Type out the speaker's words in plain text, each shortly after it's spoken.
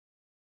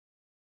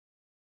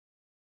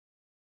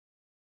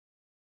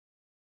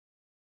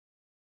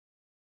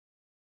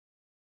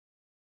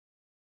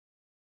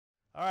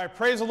All right,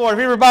 praise the Lord. If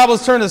you have your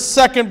Bibles, turn to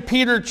 2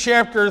 Peter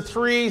chapter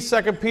 3.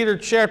 2 Peter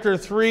chapter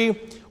 3.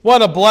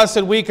 What a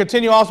blessed week.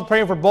 Continue also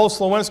praying for both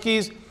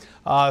Slowinskis,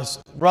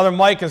 Brother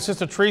Mike and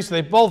Sister Teresa.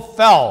 They both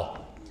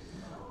fell.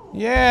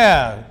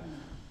 Yeah.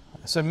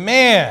 I said,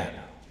 man.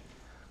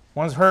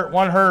 One hurt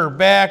her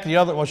back. The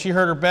other, well, she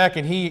hurt her back,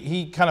 and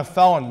he kind of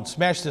fell and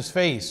smashed his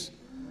face.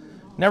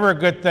 Never a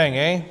good thing,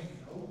 eh?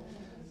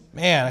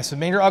 Man, I said,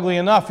 man, you're ugly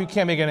enough. You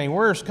can't make it any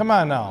worse. Come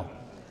on now.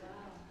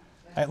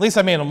 At least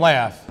I made him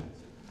laugh.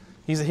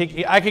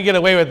 I could get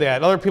away with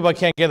that. Other people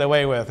can't get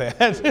away with it.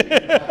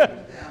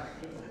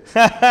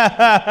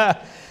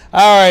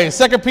 All right,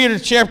 2 Peter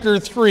chapter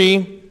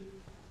 3.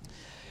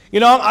 You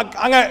know,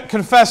 I'm going to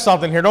confess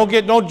something here.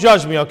 Don't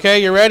judge me,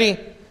 okay? You ready?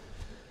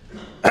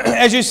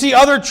 As you see,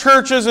 other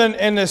churches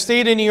in the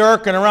state of New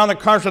York and around the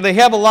country, they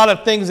have a lot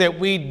of things that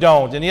we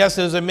don't. And yes,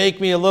 does it make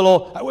me a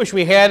little, I wish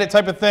we had it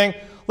type of thing,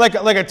 like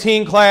a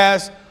teen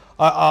class,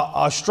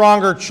 a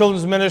stronger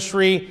children's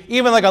ministry,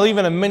 even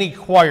a mini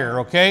choir,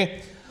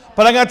 okay?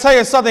 But I'm going to tell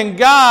you something.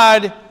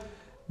 God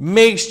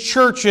makes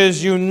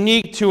churches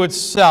unique to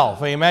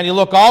itself. Amen. You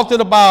look all to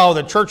the Bible,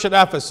 the church at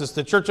Ephesus,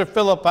 the church at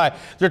Philippi,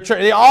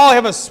 they all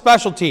have a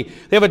specialty.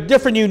 They have a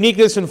different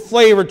uniqueness and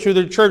flavor to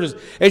their churches.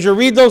 As you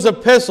read those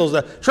epistles,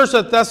 the church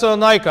at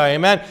Thessalonica,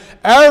 amen,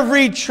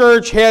 every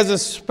church has a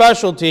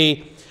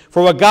specialty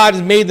for what God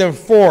has made them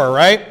for,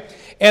 right?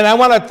 And I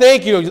want to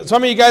thank you.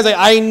 Some of you guys,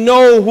 I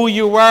know who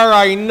you are.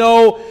 I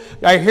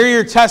hear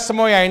your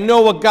testimony. I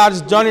know what God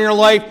has done in your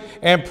life.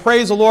 And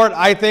praise the Lord,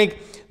 I think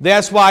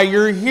that's why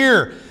you're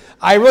here.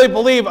 I really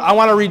believe I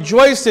want to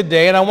rejoice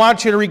today, and I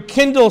want you to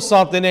rekindle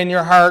something in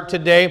your heart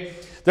today,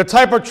 the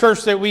type of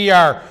church that we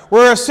are.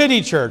 We're a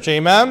city church,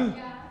 amen?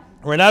 Yeah.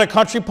 We're not a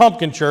country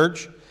pumpkin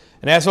church,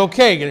 and that's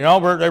okay. You know,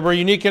 we're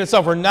unique in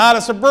itself. We're not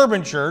a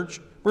suburban church.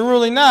 We're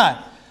really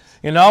not.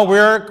 You know, we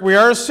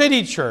are a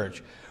city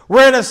church.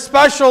 We're in a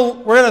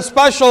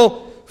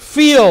special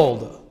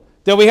field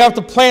that we have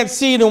to plant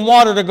seed and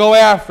water to go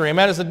after.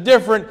 Amen. It's a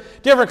different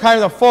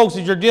kind of folks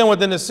that you're dealing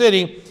with in the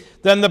city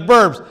than the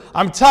burbs.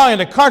 I'm telling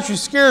you, the country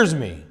scares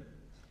me.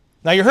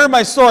 Now, you heard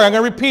my story. I'm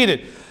going to repeat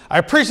it.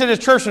 I preached at a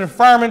church in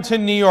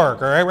Farmington, New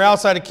York. All right, we're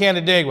outside of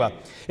Canandaigua.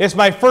 It's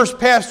my first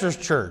pastor's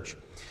church.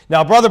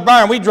 Now, Brother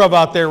Byron, we drove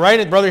out there, right?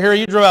 And Brother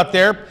Harry, you drove out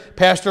there.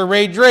 Pastor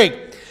Ray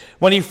Drake.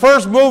 When he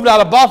first moved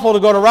out of Buffalo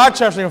to go to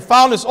Rochester and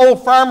found this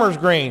old farmer's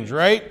grange,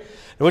 right?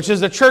 Which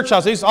is the church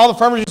house. All the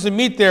farmers used to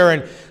meet there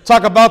and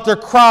talk about their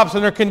crops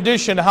and their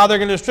condition and how they're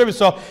going to distribute.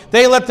 So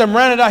they let them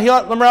rent it out. He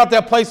let them rent out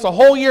that place the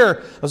whole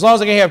year, as long as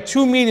they can have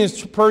 2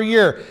 meetings per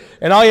year.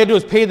 And all you had to do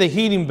is pay the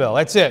heating bill.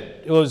 That's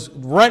it. It was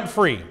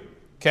rent-free.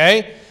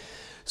 Okay?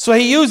 So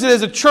he used it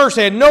as a church.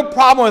 They had no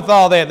problem with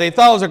all that. They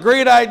thought it was a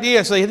great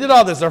idea. So he did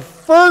all this. The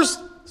first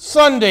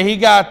Sunday he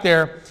got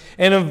there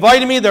and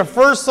invited me the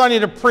first Sunday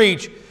to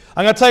preach.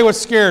 I'm going to tell you what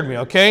scared me,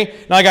 okay?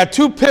 Now, I got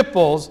 2 pit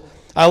bulls.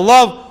 I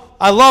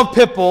love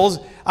pit bulls.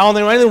 I don't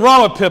think there's anything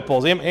wrong with pit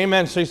bulls.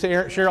 Amen. So you say,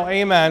 Cheryl,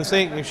 amen.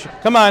 Say,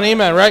 come on,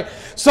 amen, right?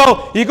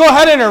 So you go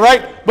ahead in there,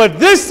 right? But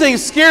this thing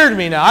scared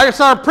me now. I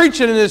started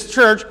preaching in this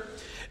church,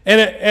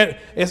 and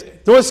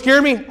what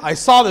scared me? I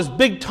saw this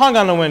big tongue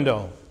on the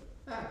window.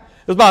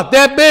 It was about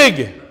that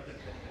big,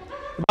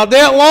 about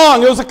that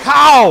long. It was a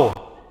cow.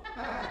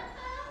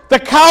 The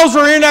cows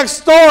were in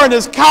next door, and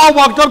this cow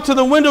walked up to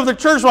the window of the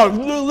church,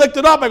 licked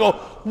it up. I go,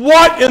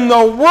 what in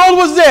the world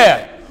was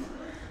that?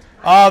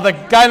 The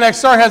guy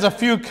next door has a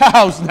few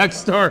cows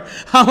next door.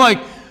 I'm like,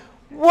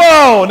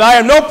 whoa. Now, I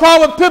have no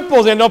problem with pit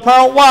bulls. I have no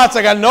problem with Watts.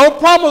 I got no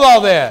problem with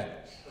all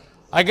that.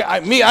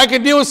 I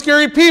can deal with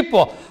scary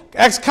people,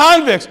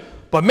 ex-convicts.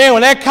 But, man,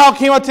 when that cow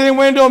came up to the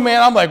window,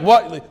 man, I'm like,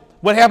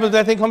 what happens if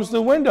that thing comes to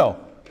the window?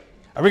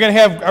 Are we going to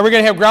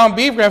have ground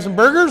beef? Are we going to have some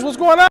burgers? What's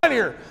going on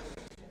here?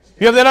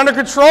 You have that under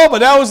control, but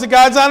that was the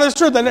God's honest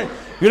truth. And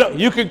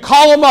you can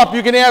call them up.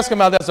 You can ask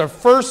them out. That's the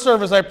first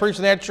service I preached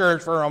in that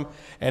church for them,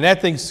 and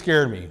that thing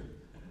scared me.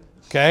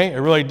 Okay? It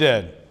really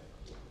did.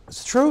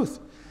 It's the truth.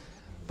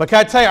 But can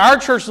I tell you, our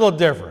church is a little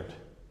different.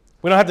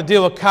 We don't have to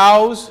deal with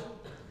cows.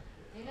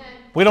 Amen.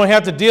 We don't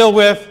have to deal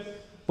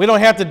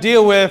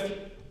with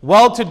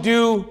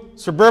well-to-do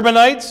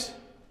suburbanites.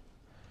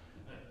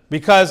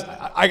 Because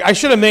I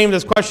should have named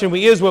this question,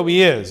 we is what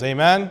we is.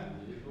 Amen?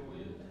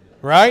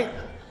 Right?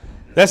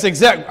 That's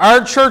exact.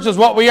 Our church is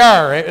what we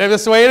are. Right?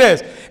 That's the way it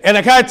is. And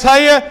can I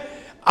tell you,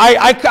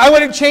 I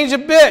wouldn't change a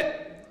bit.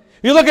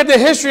 You look at the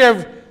history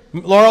of,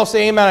 Laurel,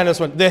 say amen on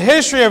this one. The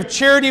history of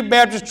Charity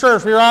Baptist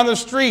Church, we were on the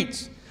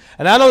streets.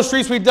 And on those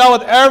streets, we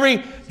dealt with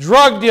every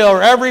drug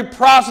dealer, every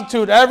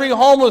prostitute, every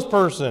homeless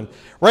person.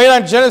 Right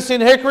on Genesee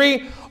and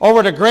Hickory,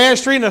 over to Grand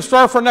Street in the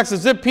storefront next to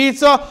Zip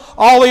Pizza,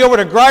 all the way over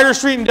to Grider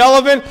Street in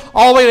Delavan,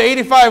 all the way to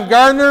 85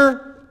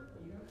 Gardner.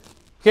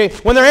 Okay,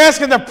 when they're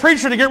asking the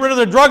preacher to get rid of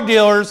the drug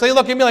dealers, they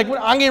look at me like,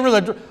 I'm getting rid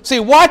of the drug.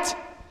 Say, what? You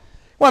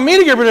want me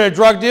to get rid of the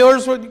drug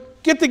dealers? Well,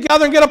 get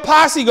together and get a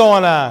posse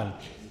going on.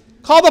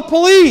 Call the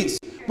police.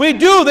 We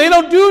do. They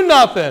don't do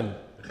nothing.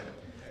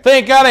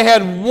 Thank God I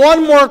had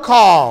one more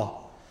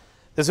call.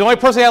 That's the only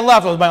person I had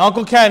left was my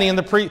Uncle Kenny, and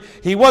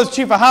he was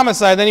chief of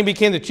homicide, then he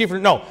became the chief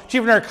of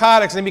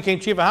narcotics, and then became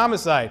chief of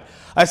homicide.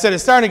 I said,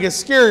 it's starting to get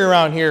scary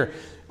around here.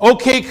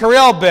 Okay,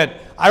 Corral bit.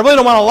 I really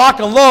don't want to lock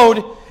and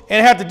load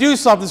and have to do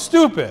something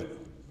stupid.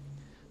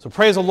 So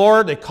praise the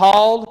Lord, they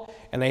called,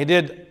 and they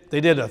did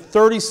a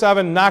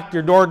 37 knock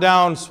your door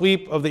down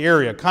sweep of the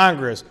area.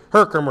 Congress,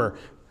 Herkimer.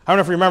 I don't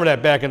know if you remember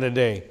that back in the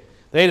day.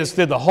 They just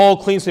did the whole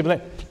clean sweep.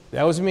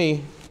 That was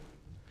me.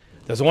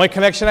 That's the only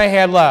connection I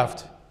had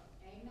left.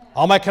 Amen.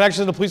 All my connections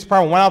to the police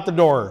department went out the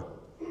door.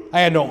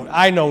 I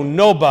know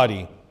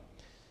nobody.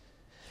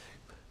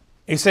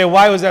 You say,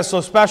 why was that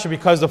so special?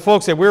 Because the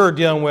folks that we were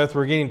dealing with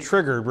were getting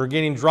triggered. We're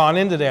getting drawn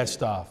into that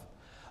stuff.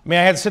 I mean,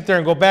 I had to sit there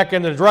and go back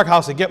into the drug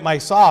house and get my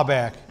saw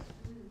back.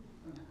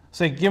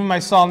 Say, give me my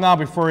saw now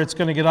before it's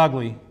going to get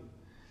ugly.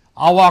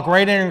 I'll walk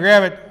right in and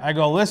grab it. I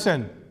go,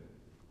 listen,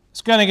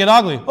 it's going to get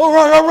ugly. All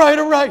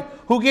right.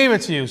 Who gave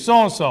it to you?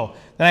 So-and-so.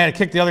 Then I had to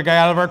kick the other guy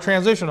out of our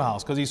transition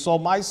house because he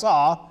sold my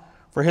saw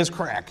for his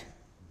crack.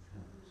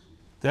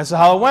 That's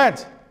how it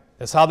went.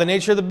 That's how the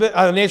nature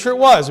it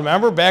was.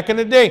 Remember, back in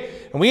the day.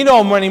 And we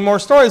know many more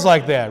stories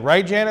like that.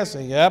 Right, Janice?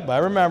 Yep, I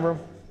remember.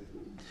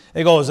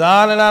 It goes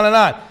on and on and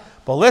on.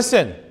 But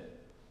listen,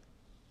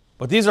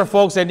 these are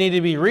folks that need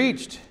to be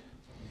reached.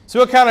 See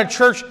what kind of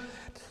church.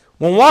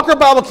 When Walker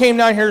Bible came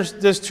down here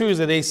this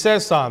Tuesday, they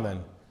said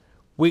something.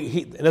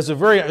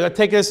 I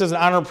take this as an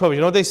honor and privilege.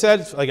 You know what they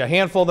said? Like a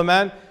handful of the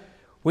men?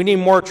 We need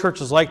more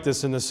churches like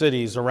this in the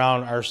cities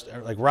around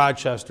like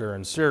Rochester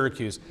and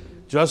Syracuse,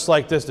 just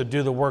like this, to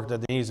do the work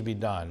that needs to be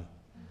done.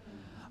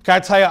 Can I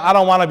tell you, I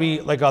don't want to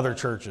be like other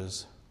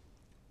churches.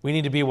 We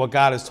need to be what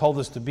God has told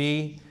us to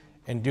be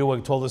and do what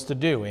He told us to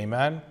do.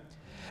 Amen?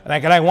 And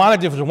I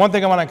want to do, one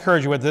thing I want to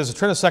encourage you with this is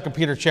turn to 2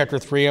 Peter chapter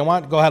 3. I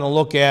want to go ahead and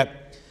look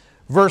at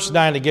verse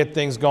 9 to get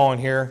things going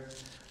here.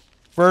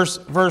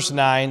 Verse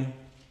 9.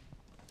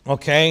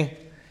 Okay?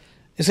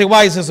 You say,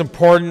 why is this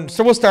important?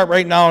 So we'll start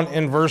right now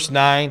in verse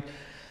 9.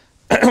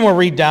 We'll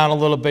read down a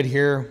little bit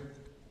here.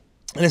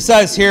 And it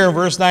says here in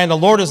verse 9, the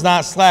Lord is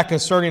not slack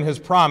concerning His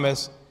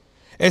promise,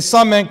 as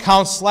some men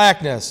count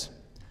slackness,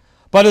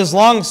 but is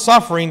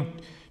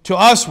long-suffering to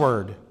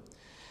usward,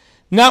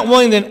 not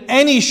willing that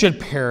any should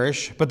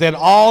perish, but that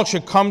all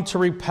should come to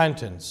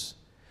repentance.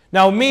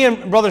 Now, me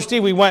and Brother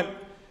Steve,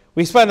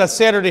 we spent a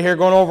Saturday here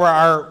going over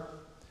our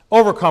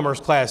Overcomers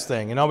class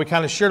thing. You know, we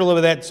kind of shared a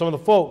little bit of that with some of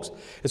the folks.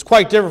 It's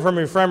quite different from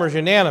Reformers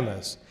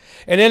Unanimous.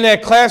 And in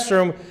that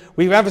classroom,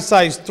 we've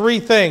emphasized three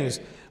things.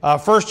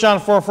 1 John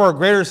 4:4,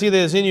 greater is He that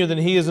is in you than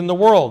he is in the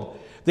world.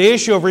 The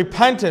issue of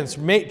repentance,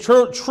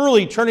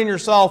 truly turning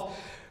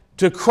yourself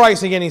to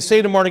Christ again. He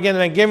saved Him born again,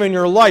 and then giving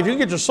your life. You can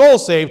get your soul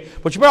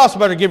saved, but you also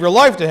better give your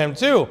life to Him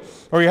too,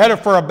 or you're headed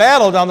for a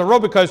battle down the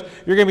road because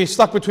you're going to be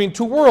stuck between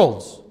two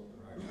worlds.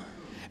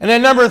 And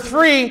then number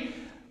three,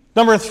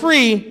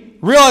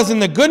 realizing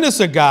the goodness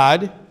of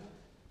God,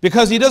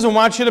 because He doesn't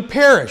want you to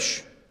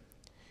perish.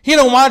 He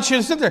don't want you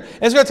to sit there.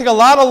 It's going to take a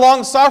lot of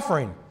long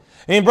suffering.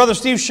 I mean, Brother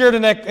Steve shared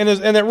in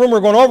that room we're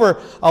going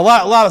over a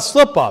lot of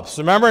slip-ups.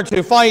 Remember?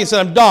 Until finally he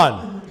said, I'm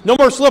done. No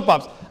more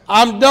slip-ups.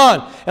 I'm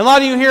done. And a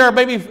lot of you here are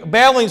maybe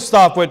battling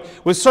stuff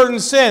with certain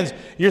sins.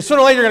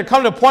 Sooner or later you're going to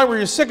come to a point where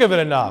you're sick of it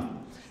enough.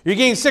 You're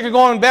getting sick of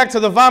going back to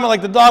the vomit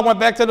like the dog went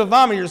back to the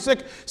vomit. You're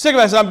sick of it.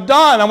 I said, I'm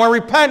done. I'm going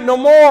to repent no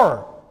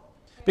more.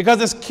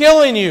 Because it's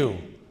killing you.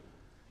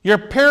 You're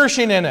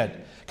perishing in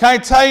it. Can I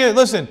tell you,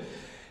 listen,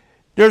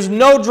 there's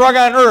no drug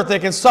on earth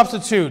that can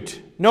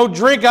substitute, no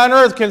drink on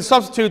earth can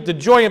substitute the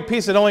joy and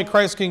peace that only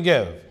Christ can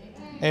give.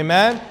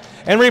 Amen?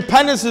 And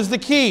repentance is the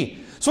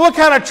key. So what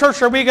kind of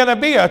church are we going to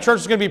be? A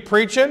church is going to be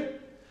preaching.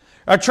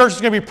 A church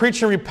is going to be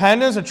preaching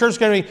repentance. A church is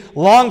going to be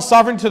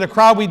long-suffering to the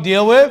crowd we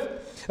deal with.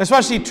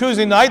 Especially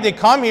Tuesday night, they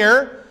come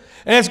here.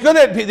 And it's good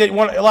that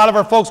a lot of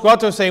our folks go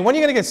out there and say, when are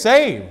you going to get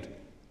saved?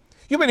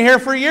 You've been here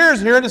for years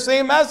hearing the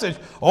same message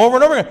over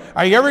and over again.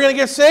 Are you ever going to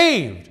get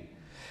saved?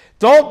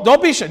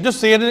 Don't be shy.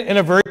 Just say it in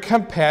a very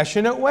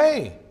compassionate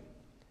way.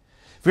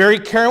 Very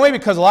caring way,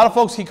 because a lot of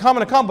folks keep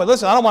coming and come. But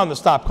listen, I don't want them to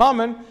stop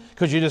coming,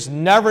 because you just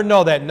never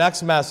know that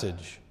next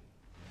message,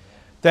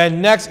 that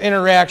next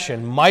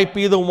interaction might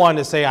be the one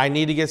to say, I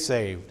need to get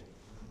saved.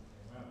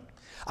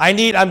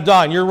 I'm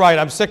done. You're right.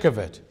 I'm sick of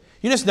it.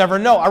 You just never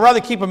know. I'd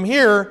rather keep them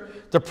here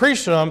to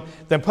preach to them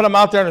than put them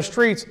out there in the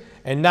streets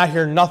and not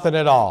hear nothing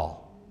at all.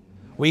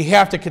 We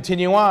have to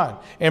continue on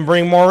and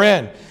bring more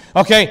in.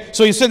 Okay,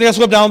 so you said, let's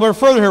go down a little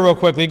further here real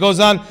quickly. It goes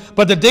on,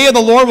 but the day of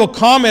the Lord will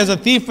come as a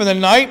thief in the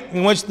night,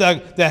 in which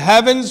the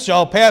heavens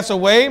shall pass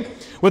away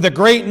with a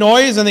great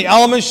noise, and the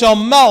elements shall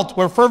melt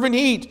with fervent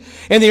heat,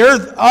 and the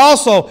earth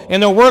also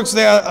and the works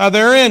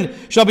therein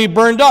shall be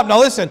burned up. Now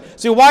listen,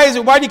 see, why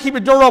do you keep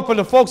your door open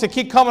to folks that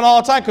keep coming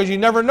all the time? Because you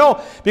never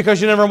know,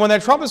 because you never know when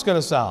that trumpet's going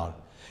to sound.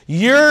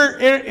 Your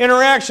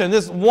interaction,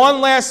 this one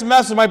last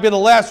message might be the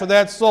last for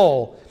that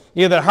soul.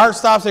 Either the heart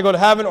stops, they go to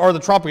heaven, or the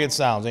trumpet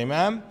sounds.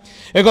 Amen?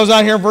 It goes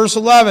on here in verse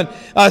 11.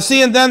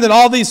 Seeing then that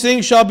all these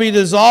things shall be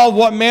dissolved,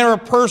 what manner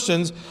of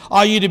persons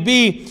are you to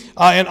be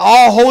in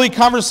all holy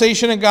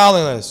conversation and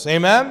godliness?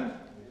 Amen?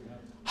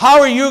 How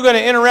are you going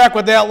to interact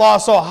with that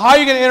lost soul? How are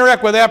you going to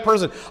interact with that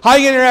person? How are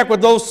you going to interact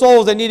with those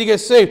souls that need to get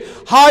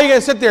saved? How are you going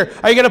to sit there?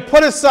 Are you going to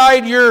put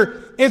aside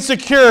your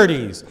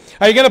insecurities?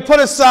 Are you going to put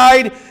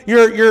aside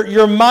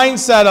your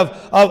mindset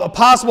of a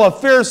possible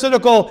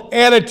pharisaical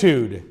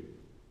attitude?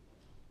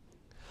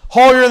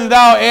 Holier than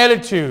thou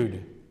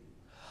attitude.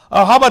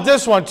 How about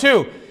this one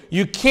too?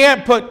 You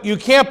can't put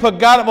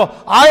God.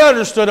 Well, I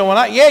understood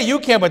it yeah, you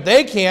can, but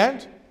they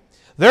can't.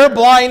 Their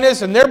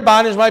blindness and their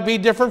bondage might be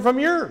different from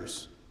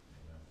yours.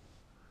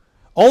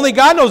 Only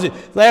God knows it.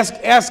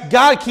 Ask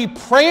God, keep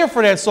praying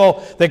for that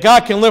soul that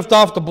God can lift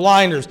off the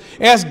blinders.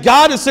 Ask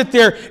God to sit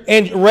there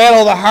and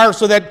rattle the heart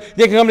so that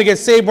they can come to get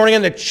saved, born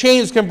again, the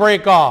chains can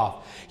break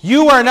off.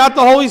 You are not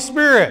the Holy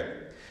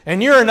Spirit,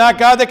 and you are not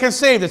God that can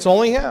save. It's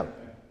only Him.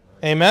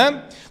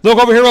 Amen? Look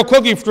over here real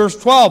quickly, verse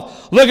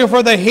 12. Looking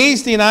for the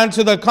hasting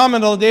unto the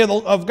coming of the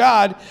day of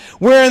God,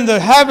 wherein the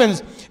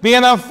heavens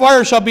being on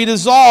fire shall be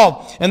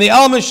dissolved, and the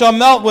elements shall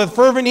melt with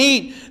fervent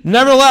heat.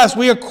 Nevertheless,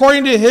 we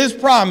according to His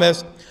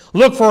promise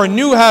look for a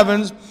new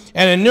heavens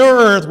and a new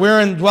earth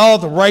wherein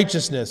dwelleth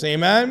righteousness.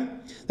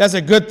 Amen? That's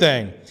a good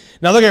thing.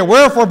 Now look at,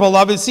 wherefore,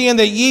 beloved, seeing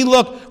that ye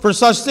look for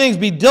such things,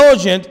 be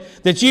diligent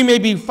that ye may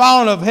be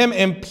found of Him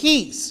in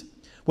peace,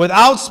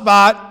 without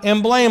spot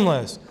and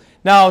blameless.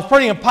 Now, it's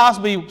pretty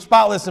impossible to be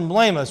spotless and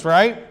blameless,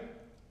 right?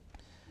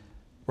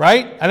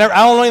 Right? I don't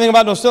know anything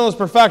about no sinless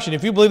perfection.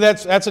 If you believe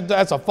that's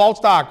a false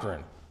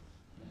doctrine.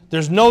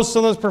 There's no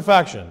sinless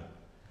perfection.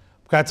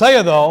 Can I tell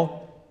you,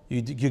 though,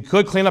 you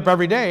could clean up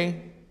every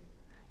day.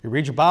 You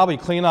read your Bible, you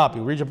clean up.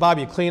 You read your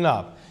Bible, you clean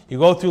up. You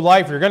go through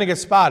life, you're going to get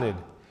spotted.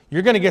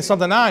 You're going to get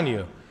something on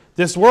you.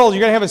 This world,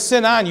 you're going to have a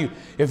sin on you.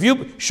 If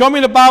you show me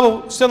the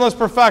Bible, sinless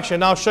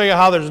perfection, I'll show you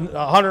how there's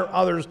 100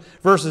 other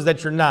verses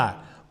that you're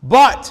not.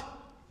 But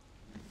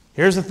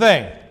here's the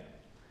thing.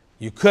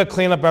 You could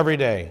clean up every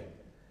day.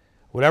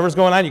 Whatever's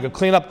going on, you could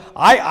clean up.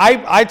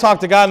 I talk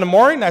to God in the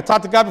morning. I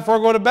talk to God before I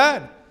go to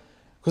bed.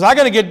 Because I'm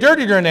going to get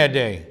dirty during that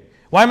day.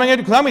 Why am I going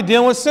to? Because I'm going to be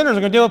dealing with sinners.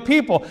 I'm going to deal with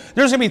people.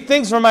 There's going to be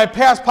things from my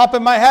past pop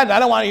in my head that I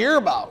don't want to hear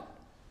about.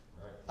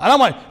 I don't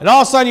want. And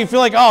all of a sudden you feel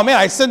like, oh man,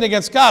 I sinned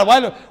against God. Where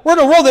in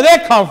the world did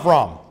that come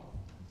from?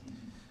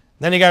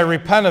 Then you got to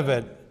repent of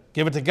it.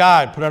 Give it to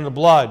God. Put it under the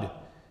blood.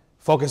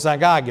 Focus on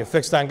God. Get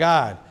fixed on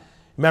God.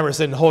 Remember,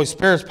 it's in the Holy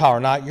Spirit's power,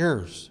 not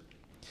yours.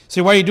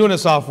 See, what are you doing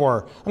this all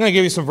for? I'm going to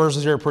give you some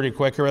verses here pretty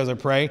quick here as I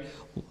pray.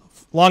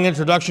 Long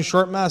introduction,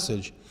 short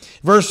message.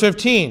 Verse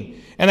 15.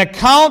 An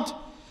account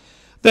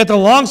that the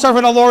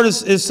long-suffering of the Lord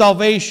is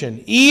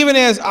salvation, even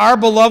as our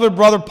beloved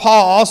brother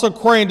Paul, also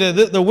according to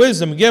the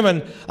wisdom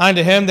given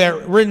unto him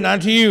that written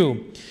unto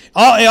you,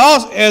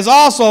 as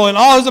also in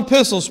all his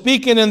epistles,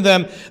 speaking in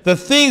them the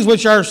things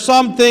which are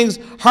some things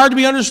hard to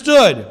be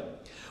understood,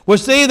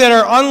 which they that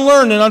are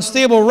unlearned and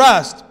unstable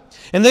rest,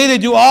 and they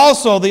that do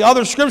also the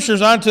other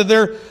scriptures unto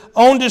their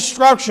own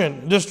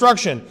destruction.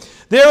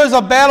 There is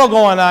a battle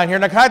going on here.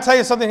 Now, can I tell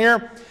you something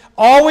here?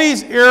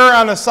 Always err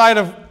on the side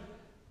of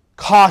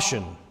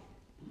caution.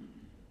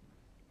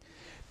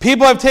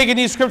 People have taken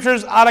these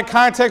scriptures out of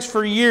context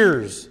for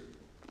years,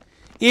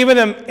 even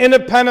in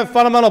independent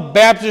fundamental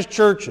Baptist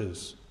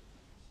churches.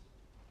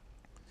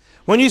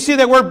 When you see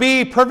that word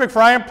be perfect,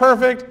 for I am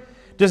perfect,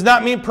 does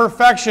not mean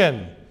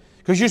perfection,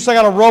 because you still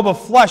got a robe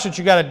of flesh that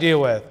you got to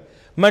deal with.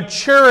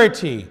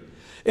 Maturity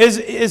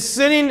is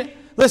sinning.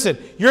 Listen,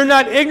 you're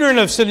not ignorant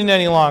of sinning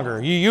any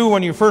longer. You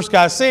when you first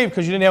got saved,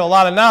 because you didn't have a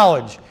lot of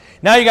knowledge.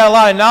 Now you got a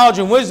lot of knowledge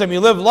and wisdom. You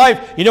live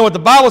life. You know what the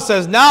Bible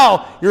says.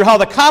 Now you're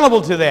held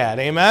accountable to that.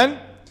 Amen?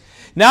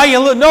 Now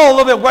you know a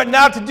little bit what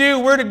not to do,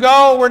 where to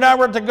go, where not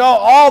where to go,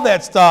 all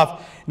that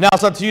stuff. Now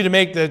it's up to you to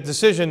make the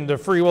decision, the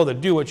free will to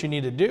do what you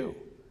need to do.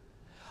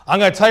 I'm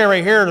going to tell you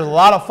right here, there's a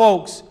lot of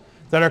folks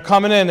that are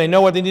coming in. They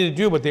know what they need to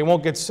do, but they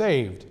won't get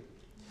saved.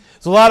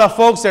 There's a lot of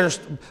folks that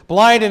are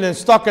blinded and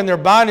stuck in their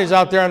bondage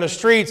out there on the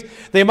streets.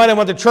 They might have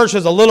went to church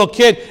as a little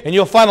kid, and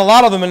you'll find a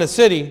lot of them in the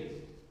city.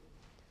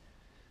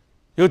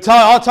 All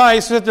the time I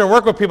used to sit there and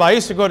work with people. I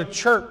used to go to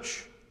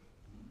church.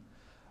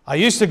 I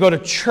used to go to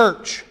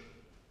church.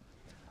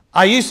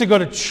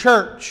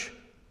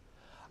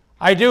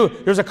 I do.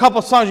 There's a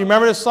couple songs. You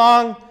remember this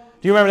song?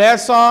 Do you remember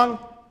that song?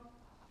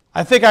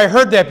 I think I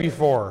heard that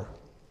before.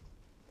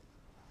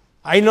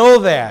 I know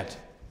that.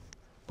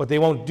 But they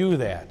won't do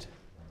that.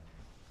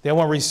 They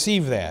won't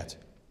receive that.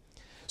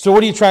 So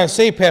what are you trying to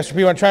say, Pastor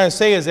P? What I'm trying to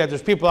say is that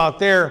there's people out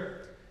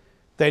there,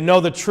 they know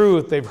the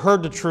truth, they've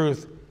heard the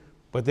truth,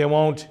 but they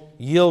won't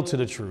yield to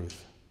the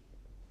truth.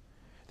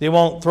 They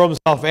won't throw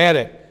themselves at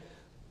it.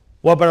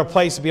 What better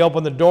place to be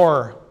open the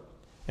door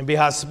and be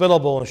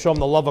hospitable and show them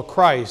the love of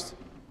Christ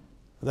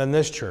than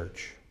this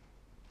church?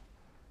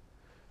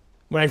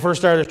 When I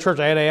first started the church,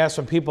 I had to ask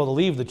some people to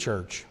leave the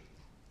church.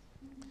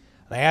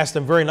 And I asked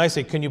them very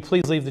nicely, can you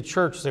please leave the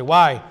church? They say,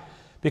 why?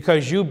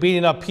 Because you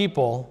beating up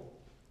people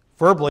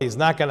verbally is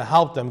not going to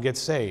help them get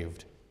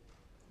saved.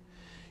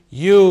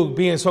 You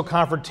being so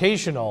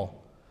confrontational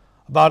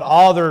about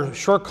all their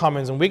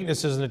shortcomings and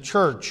weaknesses in the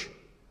church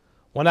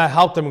will not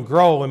help them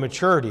grow in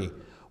maturity.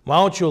 Why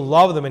don't you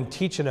love them and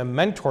teach and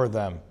mentor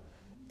them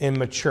in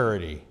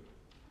maturity?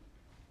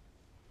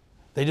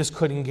 They just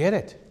couldn't get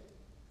it.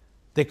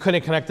 They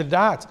couldn't connect the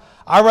dots.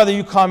 I'd rather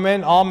you come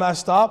in all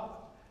messed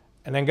up,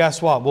 and then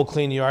guess what? We'll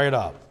clean you right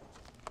up.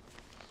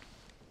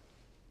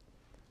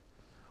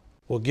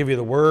 We'll give you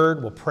the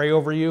word. We'll pray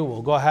over you.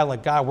 We'll go ahead and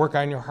let God work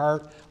on your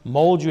heart,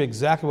 mold you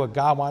exactly what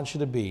God wants you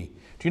to be.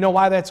 Do you know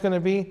why that's going to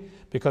be?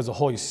 Because the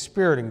Holy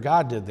Spirit and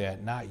God did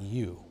that, not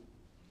you.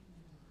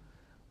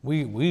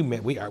 We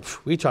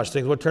touch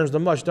things. What turns to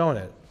mush, don't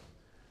it?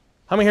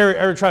 How many here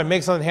ever tried to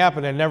make something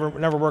happen and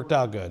never worked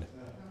out good?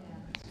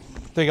 I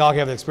think all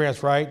have the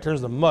experience, right?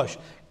 Turns to mush.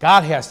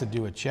 God has to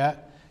do it,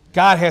 Chet.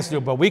 God has to do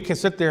it. But we can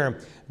sit there and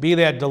be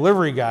that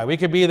delivery guy. We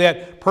could be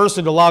that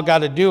person to allow God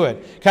to do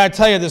it. Can I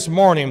tell you this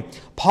morning,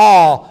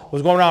 Paul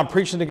was going around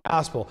preaching the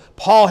gospel.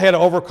 Paul had to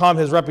overcome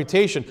his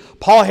reputation.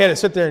 Paul had to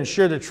sit there and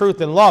share the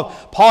truth in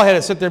love. Paul had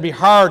to sit there and be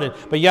hard,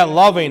 but yet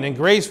loving and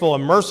graceful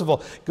and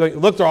merciful.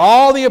 Look through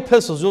all the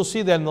epistles. You'll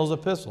see that in those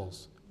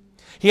epistles.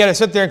 He had to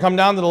sit there and come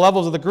down to the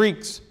levels of the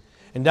Greeks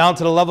and down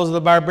to the levels of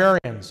the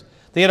barbarians.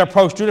 They had to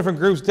approach two different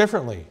groups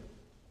differently.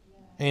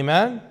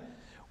 Amen?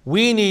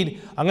 We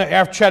need, I'm going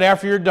to, Chet,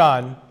 after you're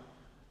done,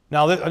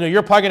 now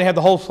you're probably going to have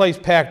the whole place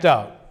packed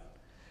out.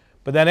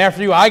 But then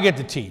after you, I get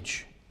to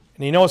teach.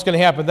 And you know what's going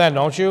to happen then,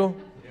 don't you?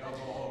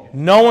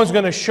 No one's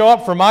going to show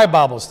up for my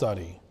Bible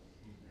study.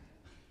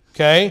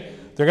 Okay?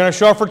 They're going to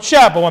show up for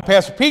Chet, but when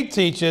Pastor Pete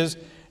teaches,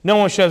 no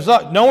one shows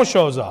up. No one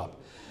shows up.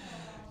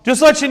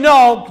 Just let you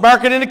know,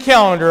 mark it in the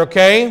calendar,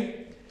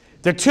 okay?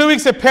 The 2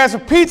 weeks that Pastor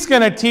Pete's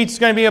going to teach is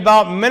going to be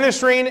about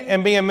ministering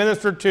and being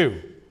ministered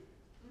to.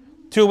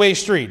 Two-way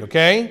street,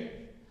 okay?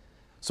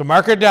 So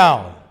mark it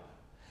down.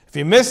 If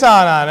you miss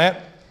out on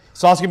it,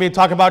 it's also going to be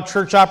talking about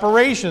church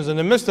operations in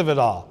the midst of it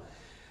all.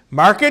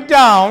 Mark it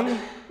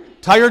down.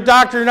 Tell your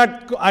doctor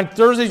on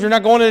Thursdays you're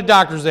not going to the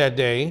doctor's that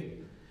day.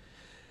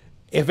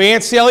 If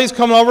Aunt Sally's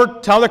coming over,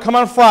 tell her to come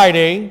on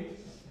Friday.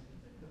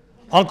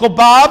 Uncle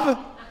Bob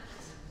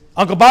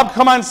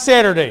come on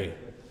Saturday.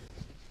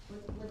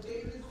 What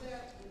date is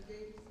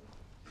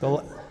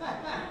that?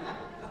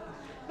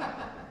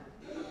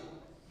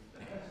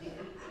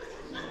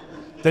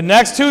 The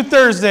next 2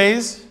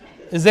 Thursdays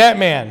is that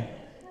man.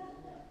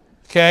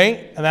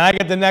 Okay? And then I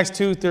get the next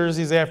 2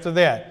 Thursdays after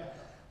that.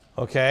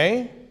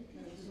 Okay?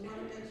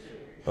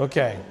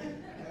 Okay.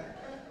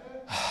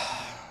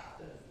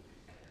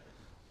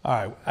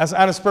 All right. As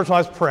out of spiritual,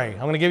 let's pray. I'm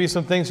going to give you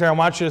some things here. I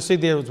want you to see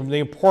the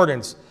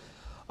importance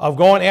of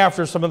going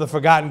after some of the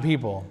forgotten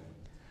people.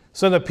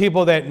 Some of the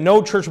people that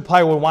no church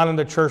probably would want in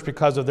the church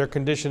because of their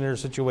condition and their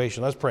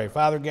situation. Let's pray.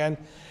 Father, again,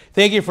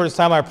 thank you for this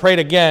time. I prayed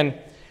again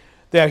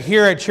that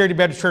here at Charity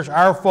Baptist Church,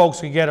 our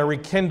folks could get a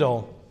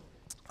rekindle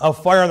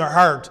of fire in their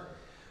heart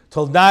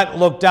to not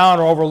look down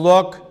or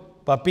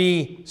overlook, but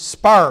be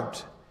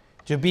sparked,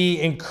 to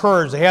be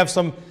encouraged, to have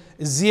some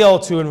zeal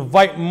to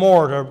invite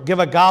more, to give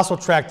a gospel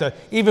tract, to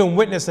even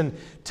witness and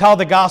tell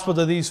the gospel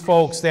to these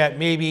folks that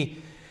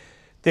maybe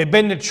they've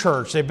been to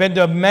church, they've been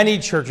to many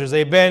churches,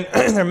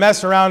 they're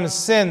messing around in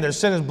sin, their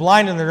sin is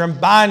blinding, they're in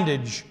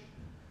bondage.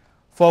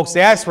 Folks,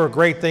 that's where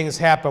great things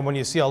happen when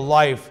you see a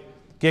life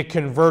get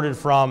converted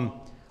from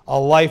a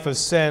life of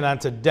sin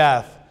unto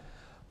death,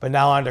 but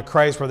now unto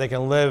Christ, where they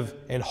can live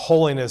in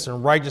holiness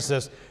and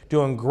righteousness,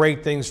 doing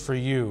great things for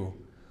you.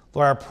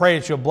 Lord, I pray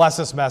that you'll bless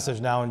this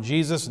message now in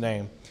Jesus'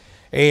 name.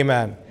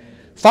 Amen.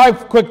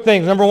 5 quick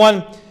things. Number 1,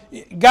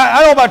 God,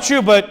 I don't know about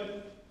you,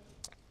 but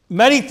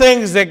many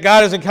things that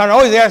God has encountered, I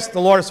always ask the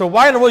Lord, so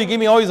why in the world you give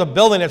me always a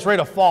building that's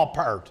ready to fall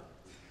apart?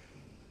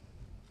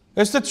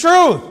 It's the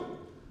truth.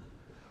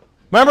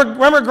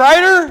 Remember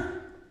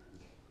Grider?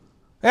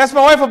 Ask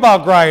my wife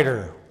about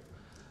Grider.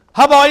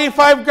 How about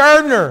 85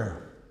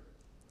 Gardner?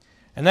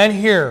 And then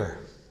here.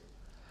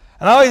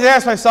 And I always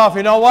ask myself,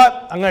 you know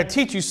what? I'm going to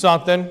teach you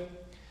something.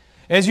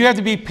 Is you have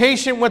to be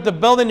patient with the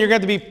building. You're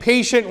going to be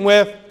patient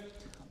with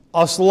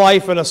a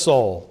life and a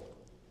soul.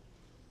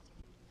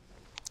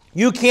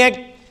 You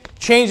can't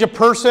change a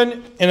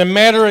person in a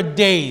matter of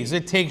days.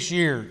 It takes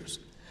years.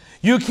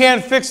 You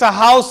can't fix a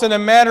house in a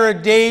matter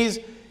of days.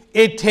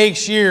 It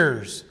takes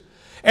years.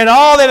 And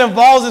all that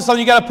involves is something.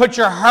 You got to put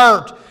your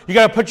heart. You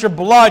got to put your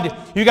blood.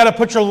 You got to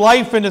put your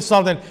life into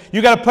something.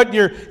 You got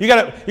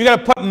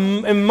to put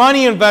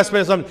money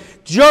investment in something,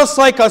 just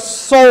like a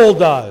soul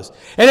does.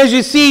 And as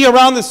you see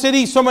around the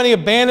city, so many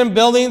abandoned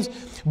buildings,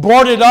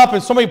 boarded up,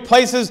 and so many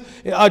places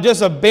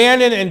just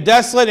abandoned and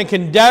desolate and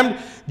condemned,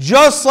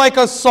 just like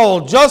a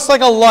soul, just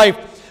like a life.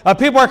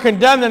 People are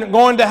condemned and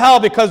going to hell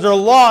because they're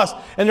lost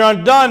and they're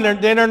undone.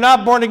 They're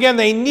not born again.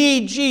 They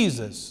need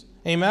Jesus.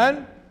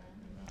 Amen?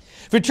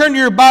 If you turn to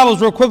your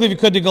Bibles real quickly, if you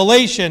could, to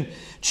Galatians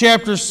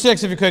chapter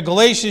 6, if you could.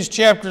 Galatians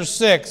chapter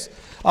 6.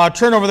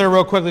 Turn over there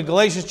real quickly.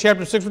 Galatians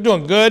chapter 6. We're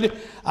doing good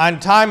on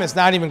time. It's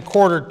not even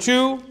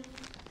 1:45.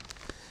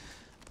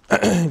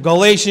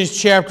 Galatians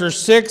chapter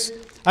 6.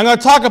 I'm going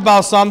to talk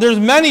about some. There's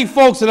many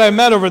folks that I've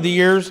met over the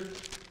years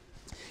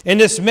in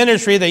this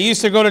ministry that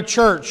used to go to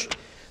church.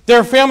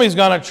 Their family's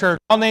gone to church.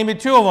 I'll name you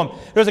 2 of them.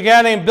 There's a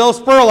guy named Bill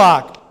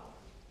Spurlock.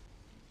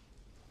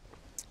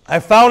 I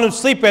found him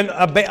sleeping,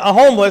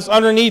 homeless,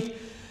 underneath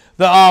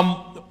the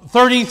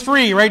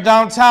 33, right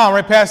downtown,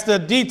 right past the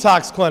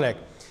detox clinic.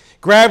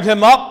 Grabbed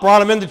him up,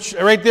 brought him in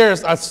right there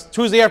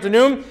Tuesday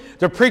afternoon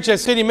to preach at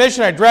City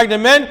Mission. I dragged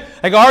him in.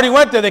 I go, I already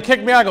went there. They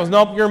kicked me out. He goes,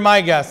 nope, you're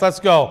my guest. Let's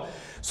go.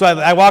 So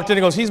I walked in and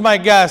he goes, he's my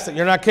guest.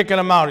 You're not kicking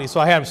him out. So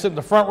I had him sit in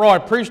the front row. I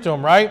preached to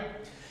him, right?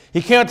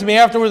 He came up to me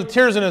afterwards with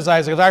tears in his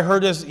eyes because I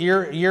heard this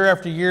year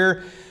after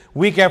year,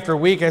 week after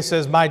week. I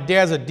says, my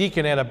dad's a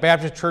deacon at a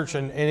Baptist church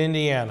in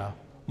Indiana,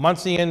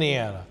 Muncie,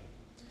 Indiana.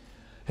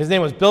 His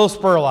name was Bill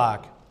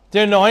Spurlock.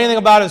 Didn't know anything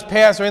about his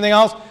past or anything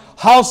else.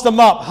 Housed him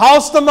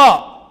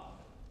up.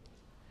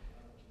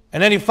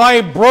 And then he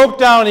finally broke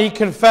down and he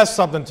confessed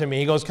something to me.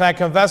 He goes, can I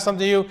confess something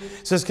to you?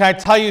 He says, can I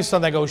tell you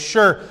something? I go,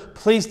 sure,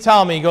 please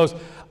tell me. He goes,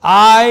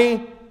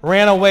 I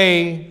ran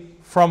away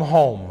from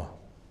home.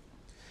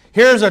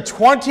 Here's a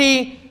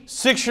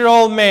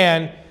 26-year-old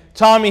man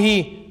telling me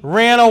he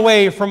ran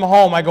away from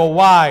home. I go,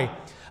 why?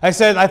 I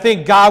said, I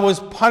think God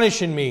was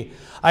punishing me.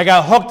 I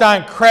got hooked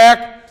on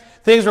crack.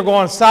 Things were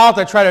going south.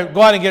 I tried to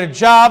go out and get a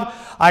job.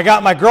 I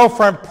got my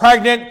girlfriend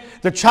pregnant.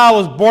 The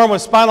child was born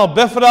with spinal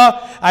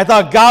bifida. I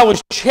thought God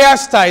was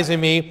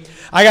chastising me.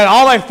 I got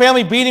all my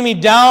family beating me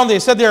down. They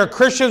said they were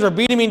Christians, were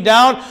beating me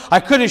down. I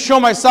couldn't show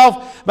my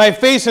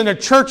face in the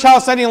church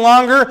house any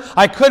longer.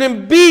 I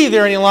couldn't be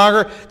there any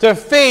longer to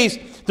face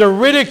the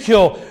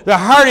ridicule, the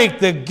heartache,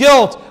 the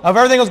guilt of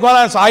everything that was going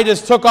on. So I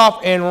just took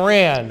off and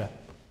ran.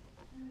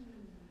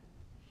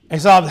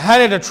 And so I was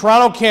headed to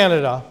Toronto,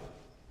 Canada.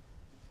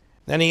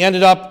 Then he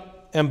ended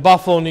up in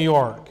Buffalo, New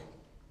York.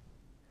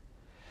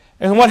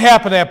 And what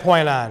happened at that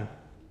point on?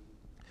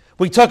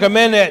 We took him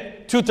in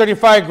at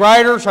 235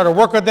 Grider, tried to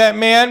work with that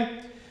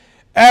man.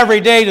 Every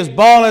day just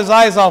bawling his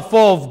eyes out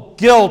full of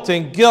guilt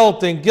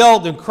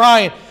and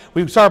crying.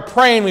 We started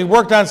praying. We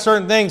worked on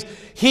certain things.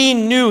 He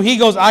knew. He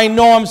goes, I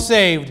know I'm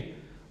saved,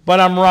 but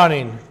I'm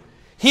running.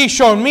 He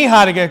showed me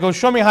how to get. Go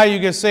show me how you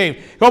get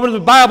saved. Go open to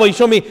the Bible. He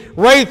showed me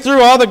right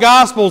through all the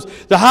Gospels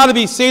the how to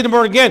be saved and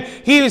born again.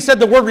 He even said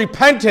the word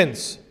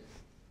repentance.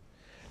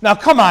 Now,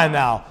 come on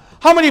now.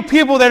 How many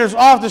people that are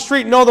off the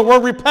street know the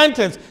word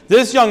repentance?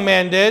 This young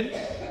man did.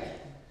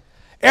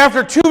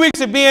 After 2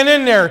 weeks of being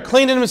in there,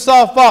 cleaning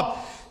himself up,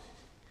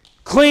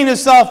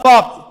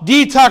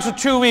 detox for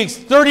 2 weeks,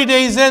 30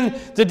 days in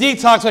to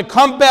detox, like,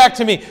 come back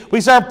to me. We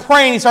started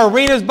praying. He started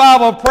reading his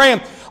Bible, praying.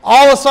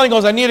 All of a sudden he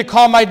goes, I need to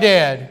call my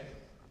dad.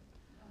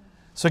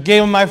 So I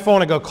gave him my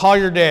phone. I go, call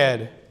your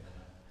dad.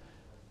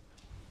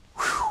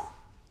 Whew.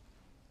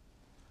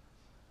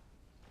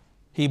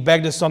 He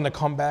begged his son to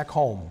come back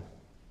home.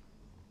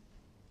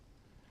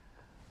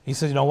 He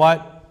said, you know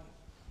what?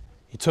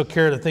 He took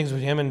care of the things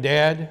with him and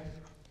Dad.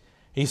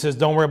 He says,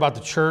 don't worry about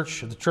the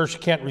church. If the church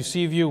can't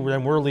receive you,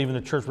 then we're leaving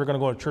the church. We're going to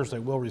go to a church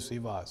that will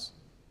receive us.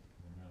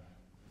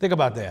 Think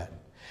about that.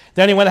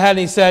 Then he went ahead and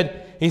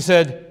he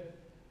said,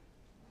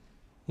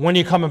 when are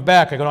you coming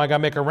back? I go, no, I got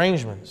to make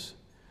arrangements.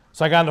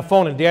 So I got on the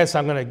phone and Dad said,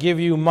 I'm going to give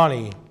you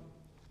money.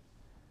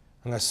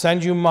 I'm going to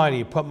send you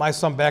money, put my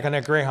son back on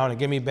that Greyhound and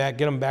get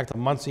him back to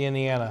Muncie,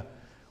 Indiana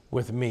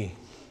with me.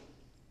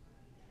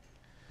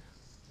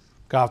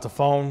 Got off the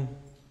phone.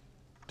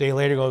 A day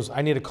later, he goes,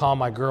 I need to call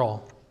my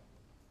girl.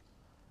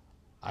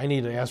 I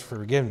need to ask for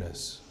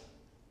forgiveness.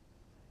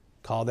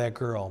 Call that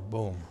girl.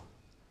 Boom.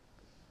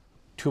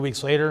 2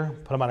 weeks later,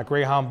 put him on a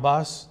Greyhound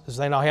bus. This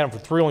thing I had him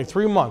for only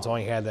 3 months.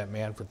 Only had that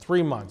man for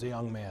 3 months, a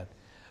young man.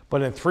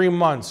 But in 3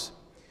 months,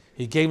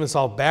 he gave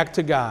himself back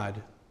to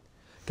God,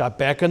 got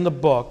back in the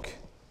book,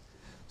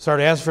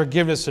 started asking for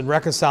forgiveness and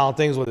reconciling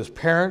things with his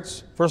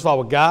parents. First of all,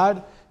 with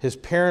God, his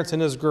parents,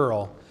 and his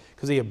girl,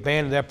 because he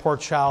abandoned that poor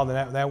child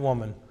and that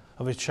woman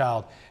of his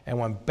child and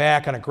went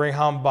back on a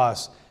Greyhound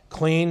bus,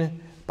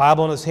 clean,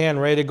 Bible in his hand,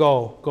 ready to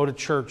go to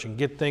church and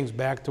get things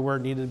back to where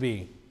it needed to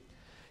be.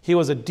 He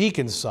was a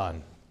deacon's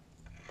son,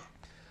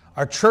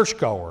 a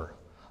churchgoer,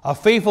 a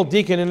faithful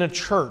deacon in a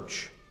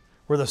church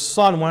where the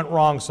son went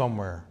wrong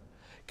somewhere.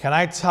 Can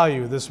I tell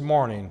you this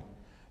morning,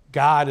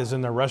 God is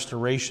in the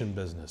restoration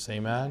business.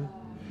 Amen?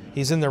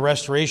 He's in the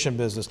restoration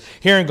business.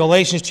 Here in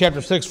Galatians chapter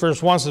 6,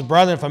 verse 1 says,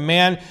 Brethren, if a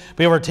man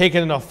be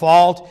overtaken in a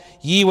fault,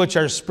 ye which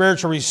are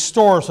spiritual,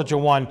 restore such a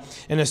one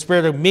in a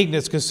spirit of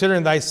meekness,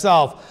 considering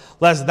thyself,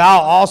 lest thou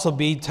also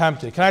be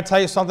tempted. Can I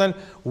tell you something?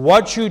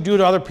 What you do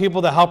to other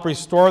people to help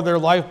restore their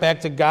life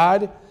back to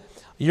God,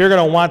 you're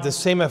going to want the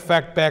same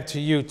effect back to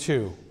you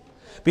too.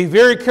 Be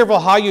very careful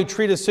how you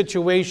treat a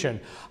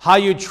situation, how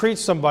you treat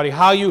somebody,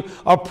 how you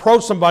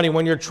approach somebody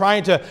when you're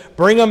trying to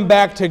bring them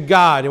back to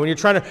God and when you're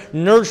trying to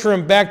nurture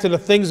them back to the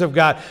things of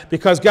God.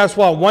 Because guess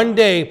what? One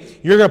day,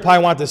 you're going to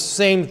probably want the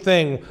same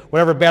thing,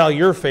 whatever battle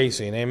you're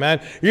facing. Amen?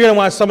 You're going to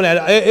want someone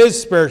that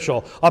is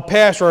spiritual, a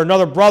pastor or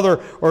another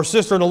brother or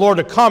sister in the Lord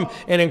to come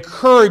and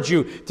encourage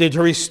you to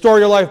restore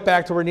your life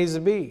back to where it needs to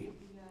be.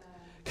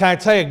 Can I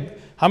tell you,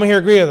 how many here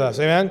agree with us?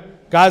 Amen?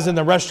 God's in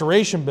the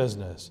restoration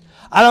business.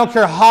 I don't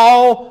care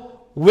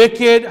how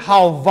wicked,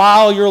 how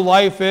vile your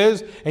life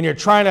is, and you're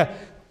trying to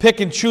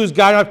pick and choose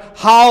God,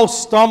 how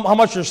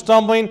much you're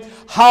stumbling,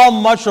 how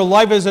much your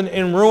life is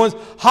in ruins,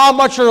 how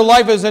much your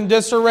life is in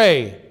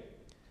disarray.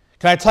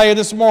 Can I tell you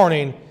this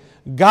morning,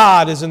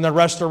 God is in the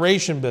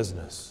restoration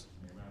business.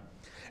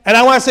 And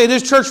I want to say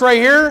this church right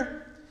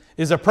here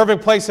is a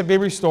perfect place to be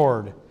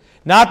restored.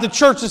 Not the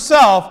church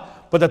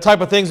itself, but the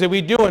type of things that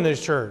we do in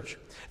this church.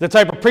 The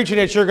type of preaching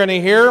that you're going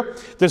to hear,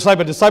 the type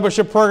of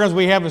discipleship programs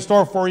we have in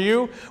store for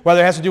you,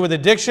 whether it has to do with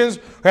addictions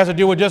or has to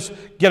do with just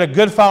get a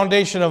good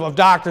foundation of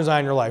doctrines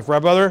on your life.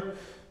 Right, brother?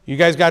 You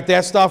guys got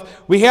that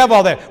stuff? We have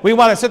all that. We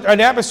want to sit in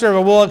an atmosphere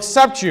where we'll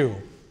accept you.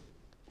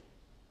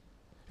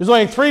 There's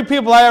only 3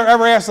 people I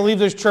ever asked to leave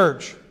this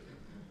church.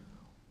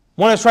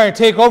 One is trying to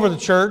take over the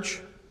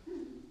church.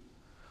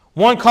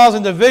 One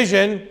causing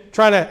division,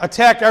 trying to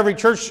attack every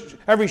church,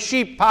 every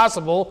sheep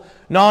possible,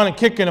 gnawing and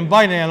kicking and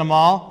biting at them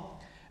all.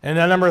 And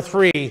then number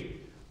 3,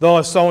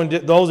 those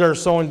that are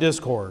sowing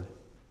discord.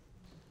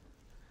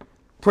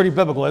 Pretty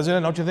biblical, isn't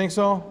it? Don't you think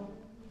so?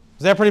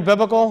 Is that pretty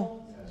biblical?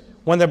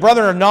 When the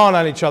brethren are gnawing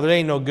on each other, it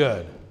ain't no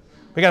good.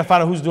 We got to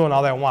find out who's doing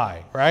all that and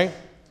why, right?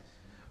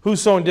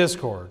 Who's sowing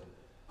discord?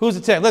 Who's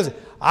attacking? Listen,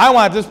 I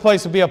want this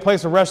place to be a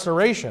place of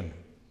restoration. You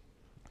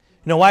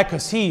know why?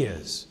 Because He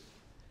is.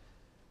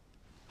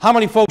 How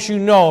many folks you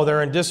know that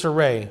are in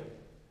disarray?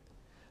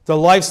 Their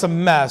life's a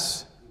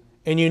mess,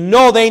 and you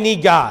know they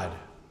need God.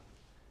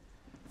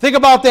 Think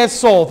about that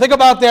soul. Think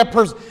about that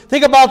person.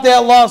 Think about that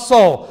lost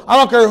soul. I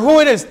don't care who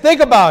it is.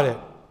 Think about it.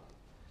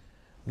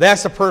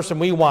 That's the person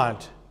we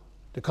want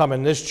to come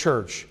in this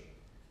church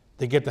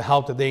to get the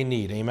help that they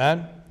need.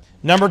 Amen?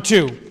 Number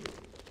 2,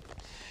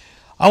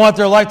 I want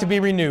their life to be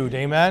renewed.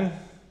 Amen?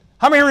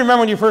 How many remember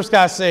when you first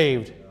got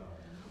saved?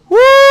 Woo!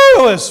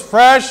 It was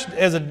fresh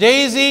as a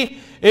daisy.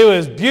 It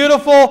was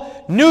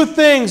beautiful. New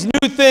things,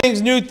 new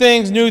things, new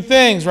things, new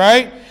things,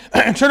 right?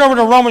 Turn over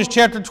to Romans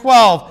chapter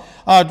 12.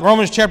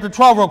 Romans chapter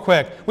 12 real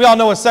quick. We all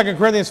know what 2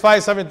 Corinthians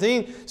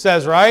 5:17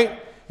 says, right?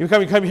 You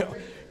become you're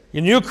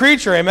a new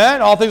creature,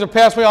 amen? All things are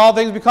passed away, all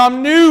things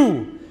become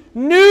new.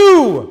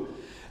 New.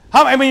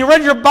 I mean, you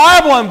read your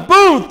Bible and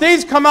boom,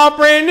 things come out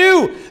brand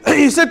new.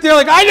 You sit there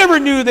like, I never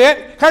knew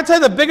that. Can I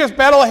tell you the biggest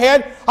battle I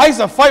had? I used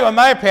to fight with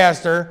my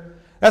pastor.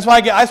 That's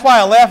why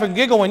I laugh and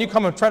giggle when you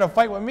come and try to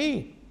fight with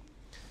me.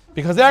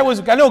 Because I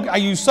know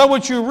you sow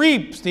what you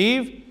reap,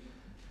 Steve.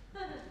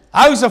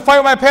 I used to fight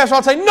with my pastor.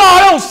 I'll say, no,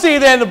 I don't see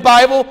that in the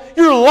Bible.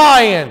 You're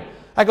lying.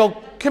 I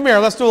go, come here,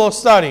 let's do a little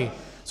study.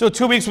 So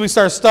 2 weeks we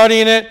start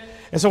studying it.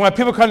 And so when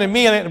people come to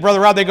me and Brother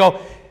Rob, they go,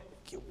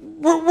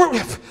 where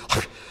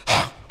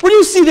do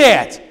you see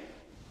that?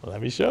 Well,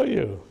 let me show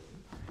you.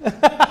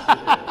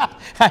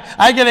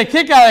 I get a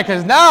kick out of it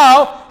because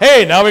now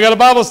we got a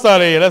Bible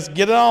study. Let's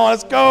get it on.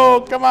 Let's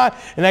go. Come on.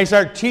 And I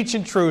start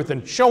teaching truth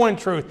and showing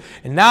truth.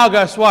 And now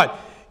guess what?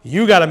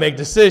 You got to make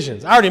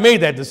decisions. I already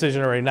made that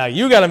decision already. Now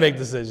you got to make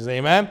decisions.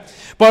 Amen.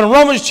 But in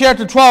Romans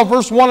chapter 12,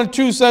 verse 1 and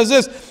 2 says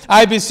this,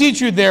 I beseech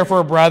you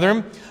therefore,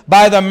 brethren,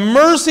 by the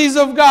mercies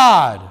of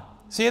God.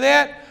 See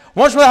that?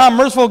 Once you know how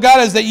merciful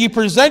God is, that ye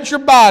present your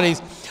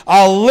bodies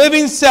a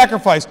living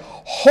sacrifice,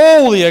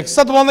 holy,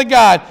 acceptable unto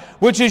God,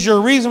 which is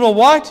your reasonable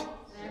what?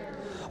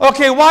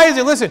 Okay, why is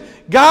it? Listen,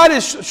 God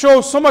has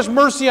shown so much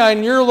mercy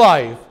on your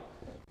life.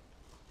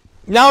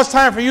 Now it's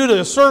time for you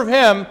to serve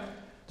Him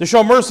to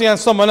show mercy on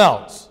someone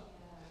else.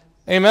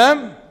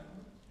 Amen?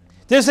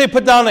 Didn't say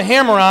put down the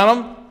hammer on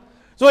them.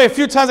 There's only a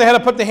few times I had to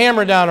put the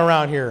hammer down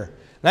around here.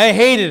 And I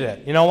hated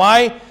it. You know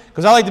why?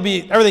 Because I like to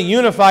be everything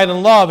unified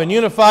in love and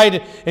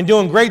unified in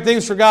doing great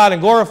things for God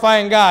and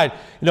glorifying God.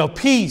 You know,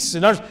 peace.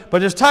 But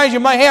there's times you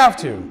might have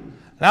to.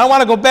 And I don't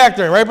want to go back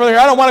there, right, brother?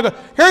 I don't want to go.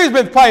 Harry's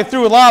been probably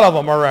through a lot of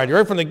them already,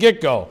 right from the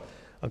get-go.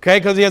 Okay?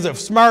 Because he has a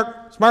smart,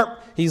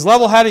 he's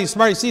level-headed, he's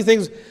smart, he sees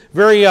things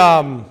very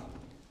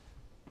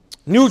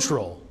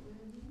neutral.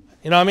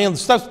 You know what I mean? He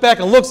steps back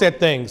and looks at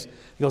things.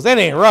 He goes, that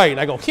ain't right. And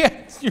I go, yeah,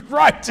 you're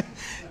right.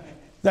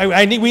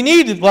 We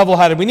need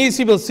level-headed. We need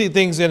people to see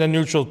things in a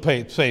neutral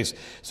space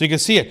so you can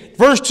see it.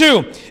 Verse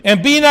 2,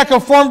 and be not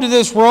conformed to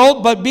this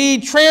world, but be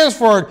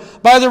transformed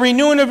by the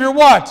renewing of your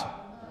what?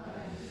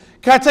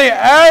 Can I tell you,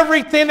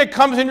 everything that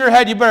comes in your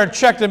head, you better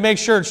check to make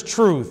sure it's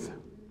truth.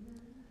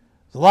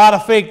 There's a lot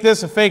of fake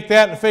this and fake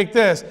that and fake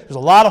this. There's a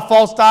lot of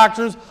false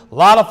doctors, a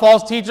lot of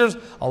false teachers,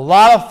 a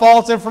lot of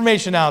false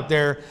information out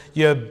there.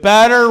 You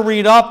better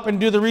read up and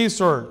do the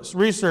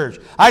research.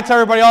 I tell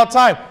everybody all the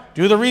time,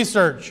 do the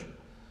research.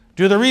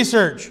 Do the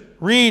research.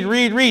 Read.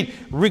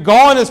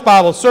 Go in this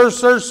Bible. Search.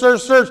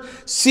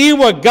 See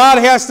what God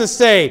has to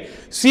say.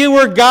 See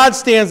where God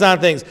stands on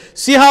things.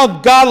 See how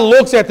God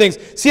looks at things.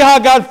 See how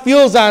God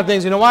feels on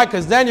things. You know why?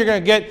 Because then you're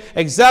going to get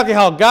exactly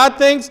how God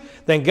thinks.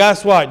 Then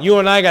guess what? You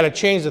and I got to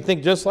change to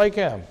think just like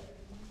Him.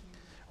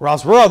 Or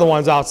else we're the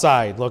ones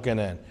outside looking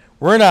in.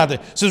 We're not there.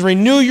 It says,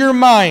 renew your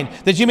mind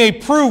that you may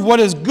prove what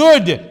is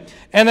good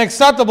and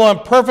acceptable and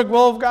perfect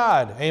will of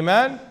God.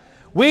 Amen?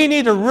 We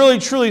need to really,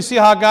 truly see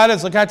how God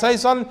is. Look, can I tell you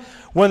something?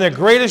 One of the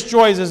greatest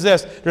joys is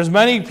this. There's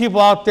many people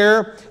out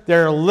there that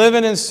are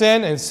living in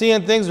sin and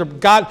seeing things. The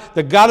God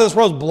of this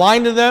world is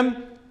blind to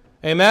them.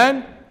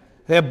 Amen?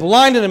 They have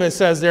blinded them, it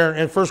says there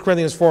in 1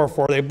 Corinthians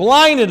 4:4. They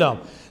blinded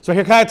them. So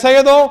here, can I tell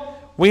you, though?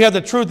 We have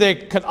the truth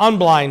that can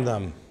unblind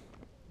them.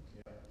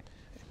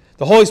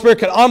 The Holy Spirit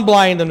can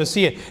unblind them to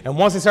see it. And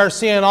once they start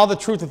seeing all the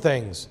truth of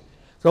things,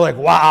 they're like,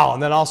 wow.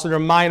 And then also their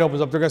mind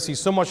opens up. They're going to see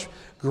so much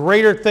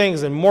greater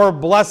things and more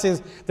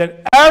blessings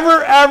than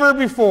ever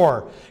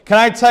before. Can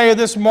I tell you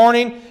this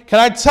morning?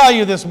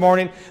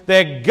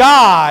 That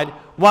God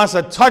wants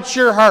to touch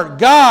your heart.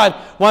 God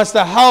wants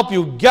to help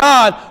you.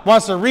 God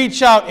wants to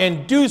reach out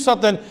and do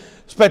something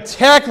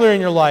spectacular in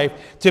your life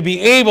to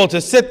be able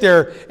to sit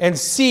there and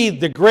see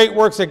the great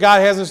works that God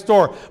has in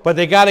store. But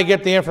they got to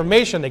get the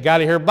information. They got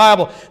to hear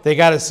Bible. They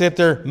got to sit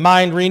their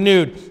mind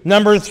renewed.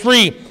 Number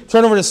 3,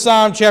 turn over to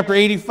Psalm chapter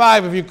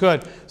 85 if you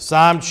could.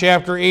 Psalm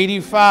chapter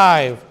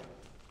 85.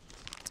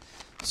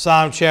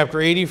 Psalm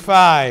chapter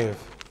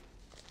 85.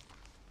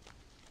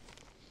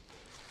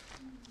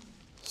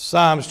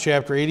 Psalms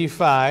chapter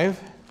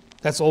 85.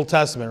 That's Old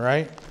Testament,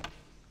 right?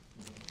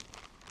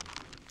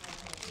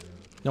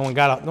 No one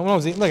got up. No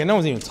one's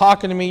even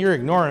talking to me. You're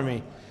ignoring me.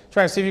 I'm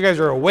trying to see if you guys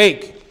are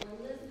awake.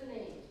 I'm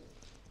listening.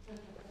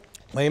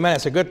 Well, amen.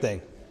 That's a good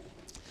thing.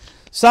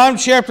 Psalm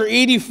chapter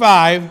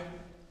 85.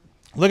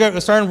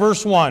 Let's start in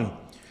verse 1.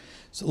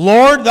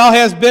 Lord, thou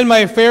hast been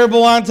my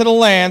favorable unto the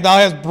land. Thou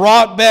hast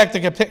brought back the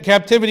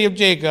captivity of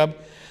Jacob.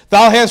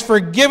 Thou hast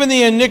forgiven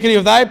the iniquity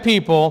of thy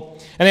people,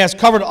 and hast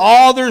covered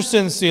all their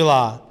sins,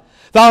 Selah.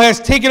 Thou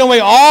hast taken away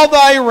all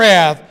thy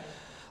wrath.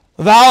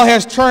 Thou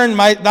hast turned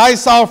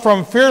thyself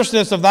from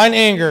fierceness of thine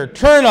anger.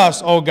 Turn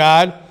us, O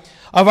God,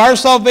 of our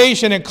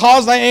salvation, and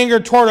cause thy anger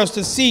toward us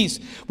to cease.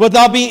 Wilt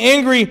thou be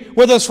angry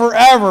with us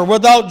forever?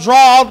 Wilt thou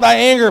draw out thy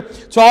anger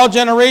to all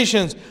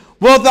generations?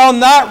 Wilt thou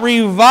not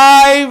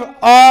revive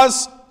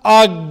us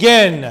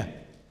again?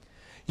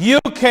 You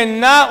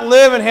cannot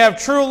live and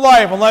have true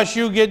life unless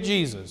you get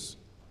Jesus.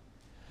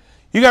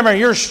 You got to remember,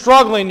 you're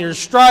struggling, you're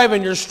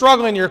striving, you're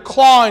struggling, you're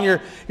clawing, you're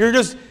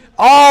just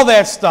all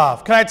that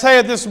stuff. Can I tell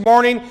you this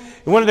morning,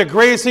 one of the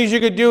greatest things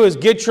you could do is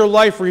get your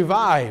life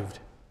revived.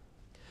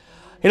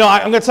 You know,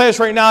 I'm going to tell you this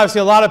right now. I see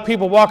a lot of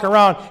people walking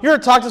around. You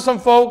ever talk to some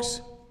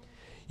folks?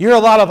 You hear a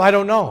lot of, I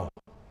don't know.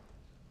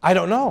 I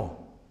don't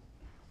know.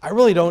 I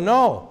really don't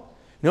know.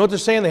 You know what they're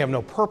saying? They have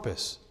no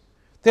purpose.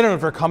 They don't know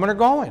if they're coming or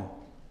going.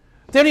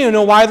 They don't even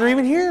know why they're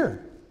even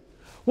here.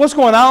 What's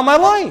going on in my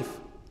life?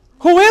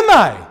 Who am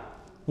I?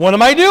 What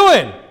am I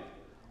doing?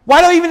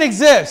 Why do I even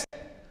exist?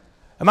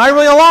 Am I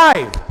really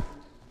alive?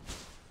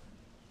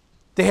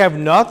 They have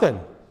nothing.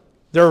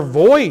 They're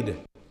void.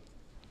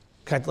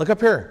 Okay, look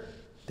up here.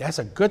 That's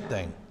a good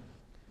thing. Do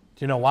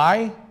you know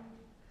why?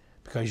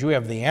 Because you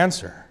have the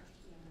answer.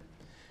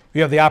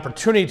 You have the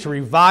opportunity to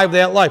revive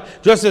that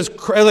life. Just as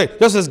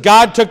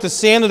God took the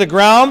sand of the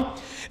ground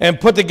and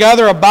put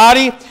together a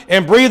body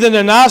and breathed in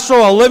the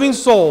nostril a living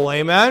soul.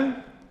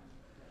 Amen?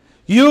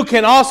 You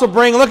can also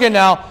bring, look at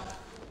now,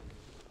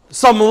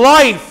 some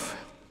life.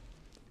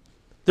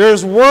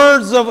 There's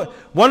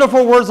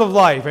wonderful words of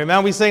life.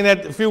 Amen? We sang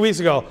that a few weeks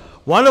ago.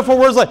 Wonderful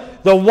words of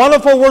life. The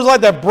wonderful words of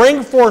life that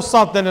bring forth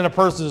something in a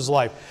person's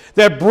life.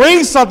 That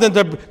brings something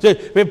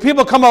to when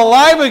people come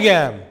alive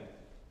again.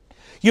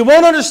 You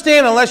won't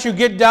understand unless you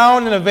get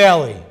down in a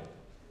valley.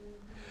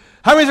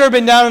 How many's ever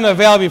been down in a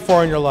valley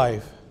before in your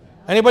life?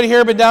 Anybody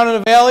here been down in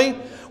a valley?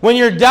 When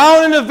you're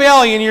down in a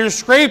valley and you're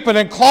scraping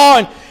and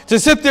clawing to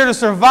sit there to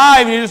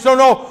survive and you just don't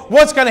know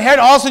what's going to happen,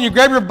 all of a sudden you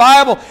grab your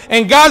Bible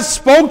and God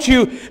spoke to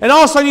you and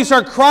all of a sudden you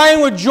start crying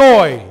with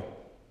joy.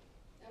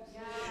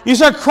 You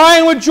start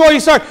crying with joy. You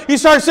start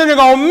sitting there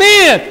going,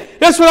 man,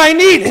 that's what I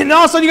need. And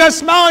all of a sudden you got a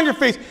smile on your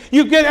face.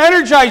 You get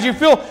energized. You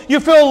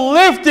feel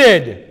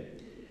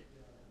lifted.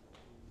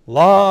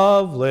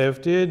 Love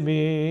lifted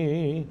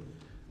me.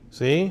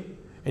 See?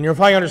 And you'll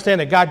finally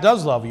understand that God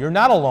does love you. You're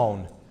not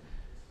alone.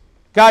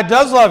 God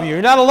does love you.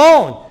 You're not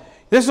alone.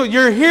 This is what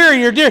you're here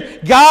and you're dear.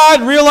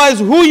 God realized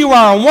who you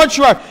are and what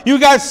you are. You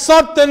got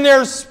something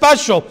there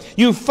special.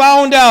 You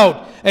found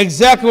out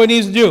exactly what he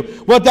needs to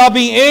do. Wilt thou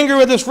be angry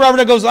with us forever?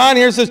 That goes on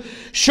here. It says,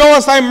 show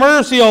us thy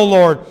mercy, O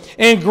Lord,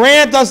 and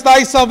grant us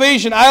thy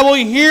salvation. I will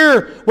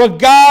hear what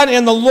God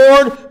and the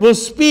Lord will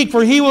speak,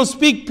 for he will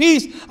speak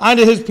peace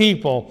unto his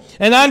people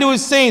and unto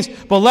his saints,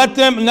 but let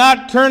them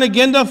not turn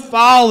again to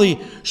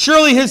folly.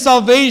 Surely his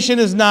salvation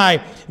is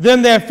nigh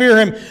them that fear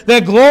him,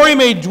 that glory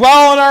may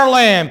dwell in our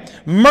land.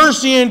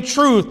 Mercy and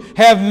truth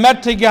have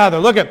met together.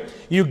 Look at,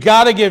 you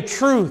got to give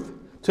truth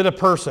to the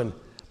person,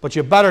 but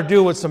you better do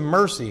it with some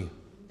mercy.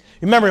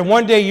 Remember,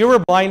 one day you were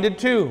blinded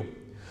too.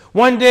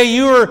 One day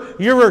you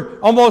were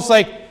almost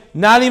like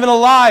not even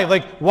alive.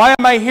 Like, why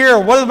am I here?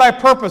 What is my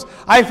purpose?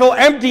 I feel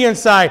empty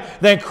inside.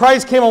 Then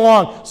Christ came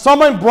along.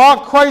 Someone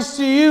brought Christ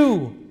to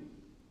you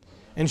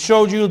and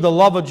showed you the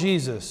love of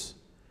Jesus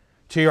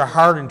to your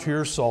heart and to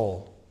your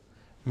soul.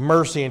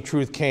 Mercy and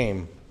truth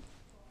came.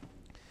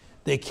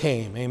 They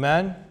came.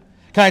 Amen?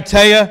 Can I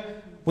tell you,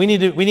 we need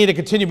to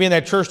continue being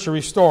that church to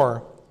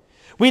restore.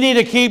 We need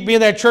to keep being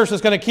that church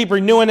that's going to keep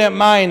renewing that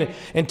mind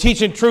and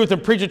teaching truth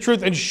and preaching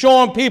truth and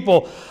showing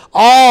people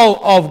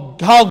all of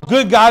how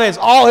good God is,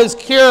 all his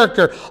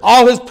character,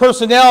 all his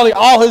personality,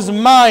 all his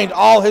mind,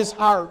 all his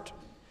heart.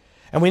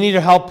 And we need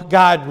to help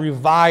God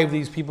revive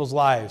these people's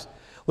lives.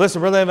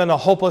 Listen, we're living in a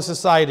hopeless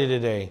society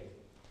today.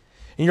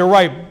 And you're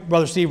right,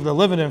 Brother Steve, they're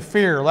living in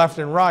fear left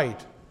and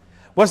right.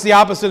 What's the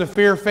opposite of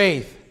fear?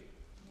 Faith.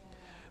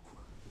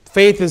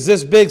 Faith is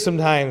this big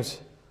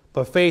sometimes,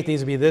 but faith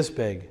needs to be this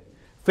big.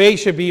 Faith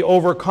should be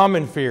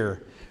overcoming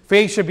fear.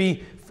 Faith should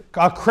be,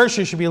 a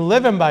Christian should be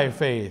living by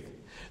faith.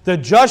 The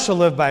just shall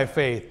live by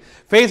faith.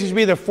 Faith should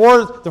be the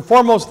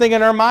foremost thing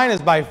in our mind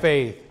is by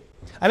faith.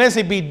 I didn't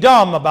say be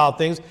dumb about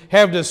things,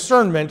 have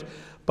discernment,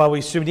 but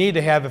we should need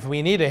to have, if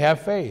we need to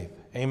have faith.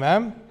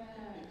 Amen?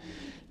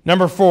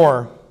 Number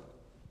 4.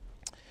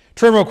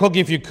 Turn real quickly,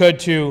 if you could,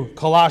 to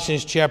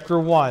Colossians chapter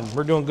 1.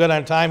 We're doing good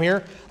on time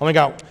here. Only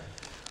got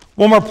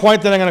one more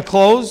point, then I'm going to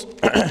close.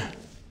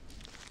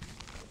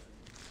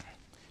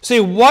 See,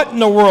 what in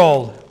the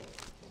world?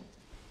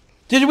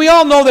 Did we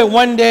all know that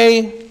one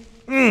day,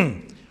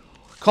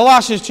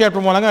 Colossians chapter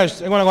 1, I'm going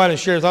to go ahead and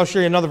share this. I'll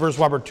share you another verse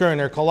while we're turning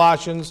there.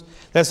 Colossians,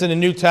 that's in the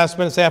New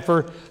Testament. It's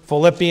after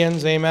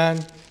Philippians,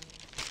 amen.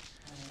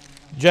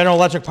 General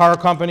Electric Power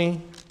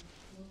Company.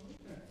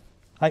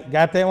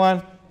 Got that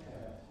one?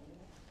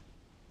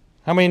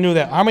 How many knew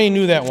that? How many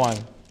knew that one?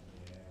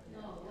 No,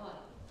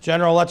 what?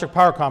 General Electric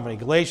Power Company.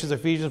 Galatians,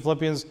 Ephesians,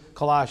 Philippians,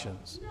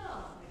 Colossians. No,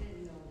 I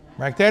didn't know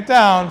that. Write that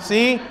down.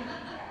 See?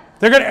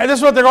 This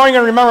is what they're only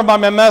going to remember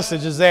about my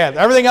message is that.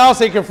 Everything else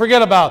they can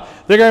forget about.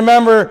 They're going to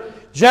remember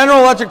General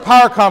Electric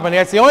Power Company.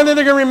 That's the only thing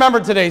they're going to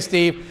remember today,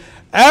 Steve.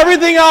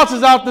 Everything else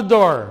is out the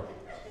door.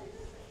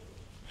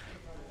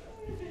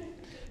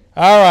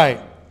 All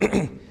right.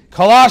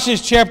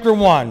 Colossians chapter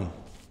 1.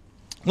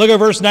 Look at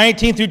verse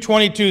 19 through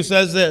 22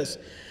 says this.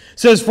 It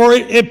says, for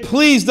it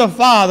pleased the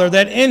Father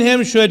that in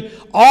him should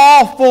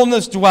all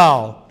fullness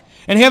dwell,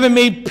 and having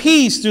made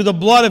peace through the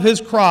blood of his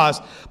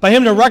cross, by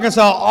him to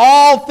reconcile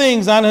all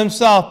things unto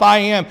himself by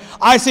him.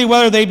 I say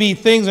whether they be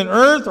things in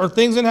earth or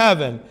things in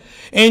heaven.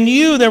 And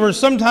you that were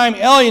sometime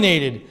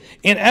alienated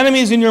and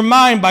enemies in your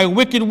mind by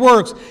wicked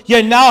works,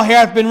 yet now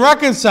hath been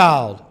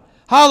reconciled.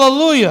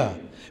 Hallelujah.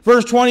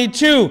 Verse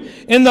 22,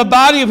 in the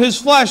body of his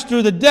flesh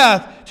through the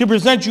death, to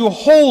present you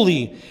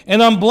holy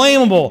and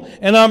unblameable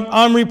and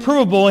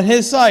unreprovable in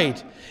his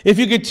sight. If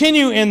you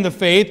continue in the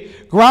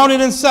faith,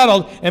 grounded and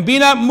settled, and be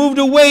not moved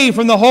away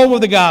from the hope of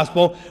the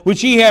gospel,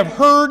 which ye have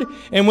heard,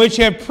 and which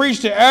have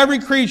preached to every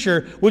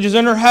creature which is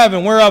under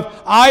heaven,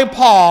 whereof I,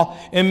 Paul,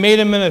 am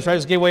made a minister. I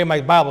just gave away my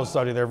Bible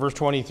study there, verse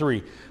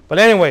 23. But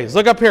anyways,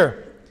 look up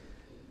here.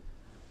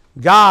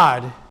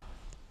 God,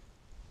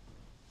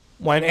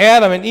 when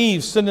Adam and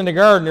Eve sinned in the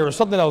garden, there was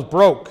something that was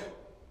broke.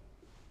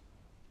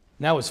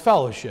 And that was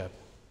fellowship.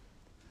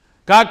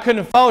 God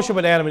couldn't fellowship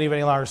with Adam and Eve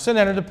any longer. Sin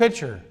entered the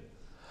picture.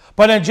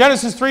 But in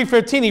Genesis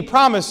 3:15, he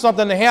promised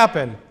something to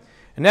happen.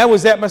 And that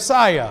was that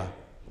Messiah.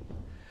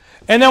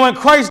 And then when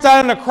Christ died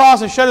on the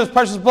cross and shed his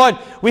precious blood,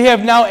 we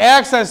have now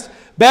access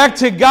back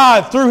to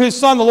God through his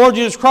Son, the Lord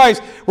Jesus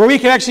Christ, where we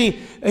can actually,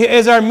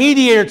 as our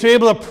mediator, to be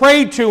able to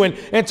pray to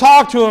and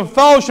talk to and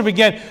fellowship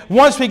again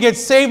once we get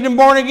saved and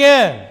born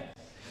again.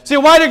 See,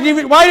 why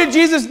did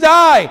Jesus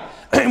die?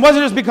 It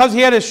wasn't just because he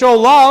had to show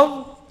love,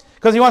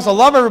 because he wants to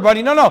love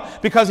everybody. No,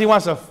 because he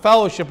wants to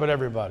fellowship with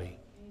everybody.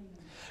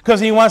 Because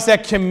he wants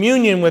that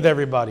communion with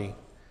everybody.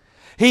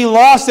 He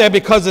lost that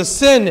because of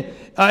sin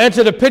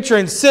entered the picture,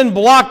 and sin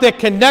blocked that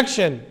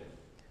connection.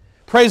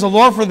 Praise the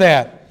Lord for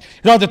that.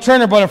 You don't have to turn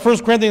there, but in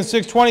 1 Corinthians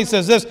 6:20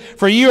 says this,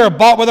 for you are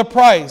bought with a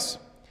price.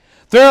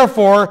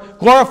 Therefore,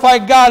 glorify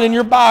God in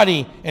your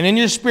body and in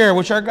your spirit,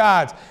 which are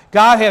God's.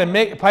 God had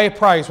to pay a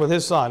price with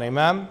his Son,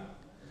 amen?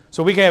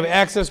 So we can have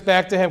access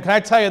back to him. Can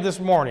I tell you this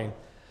morning,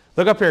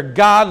 look up here,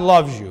 God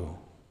loves you.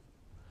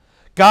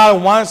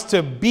 God wants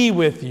to be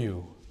with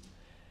you.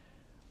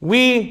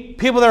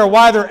 People that are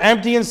why they're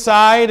empty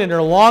inside and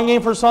they're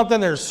longing for something,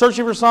 they're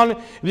searching for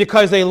something,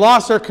 because they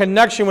lost their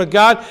connection with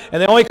God,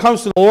 and it only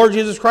comes to the Lord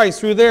Jesus Christ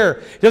through there.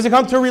 It doesn't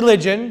come through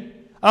religion.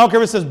 I don't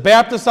care if it says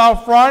Baptist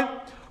out front,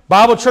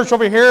 Bible church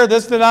over here,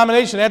 this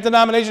denomination, that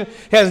denomination.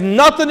 It has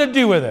nothing to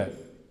do with it.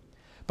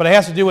 But it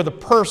has to do with the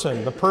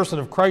person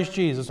of Christ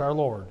Jesus, our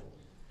Lord.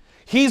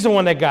 He's the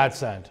one that God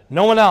sent,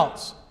 no one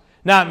else.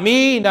 Not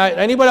me, not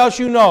anybody else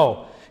you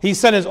know. He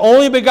sent his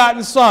only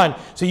begotten Son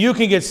so you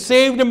can get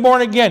saved and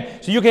born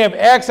again, so you can have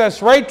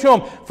access right to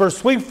him for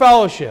sweet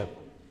fellowship.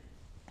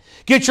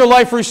 Get your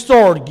life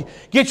restored.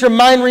 Get your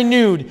mind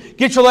renewed.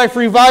 Get your life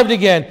revived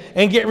again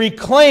and get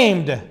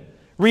reclaimed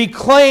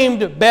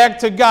back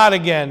to God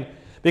again,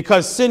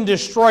 because sin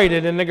destroyed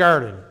it in the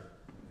garden.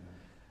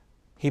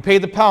 He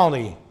paid the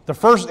penalty. The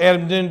first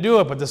Adam didn't do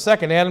it, but the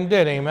second Adam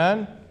did,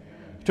 amen?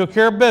 Took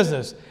care of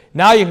business.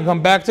 Now you can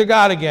come back to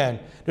God again.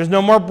 There's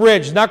no more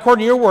bridge. Not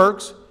according to your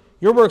works.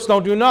 Your works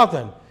don't do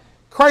nothing.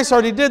 Christ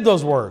already did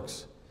those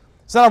works.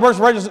 It's not a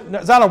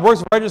works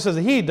of righteousness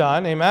that he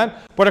done, amen?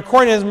 But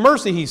according to his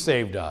mercy, he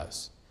saved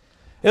us.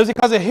 It was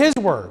because of his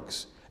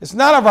works. It's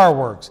not of our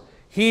works.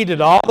 He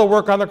did all the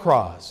work on the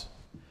cross.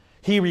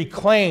 He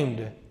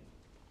reclaimed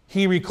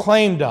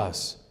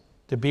us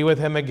to be with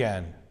him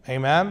again.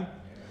 Amen?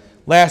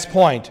 Last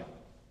point.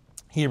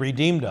 He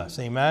redeemed us.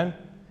 Amen?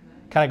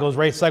 Kind of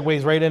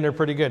segues right in there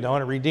pretty good.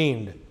 Don't it?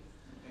 Redeemed.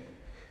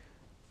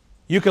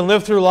 You can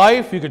live through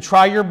life. You can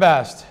try your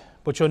best.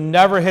 but you'll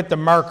never hit the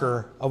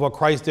marker of what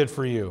Christ did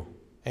for you.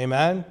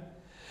 Amen?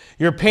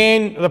 You're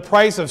paying the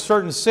price of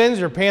certain sins.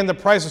 You're paying the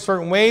price of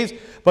certain ways,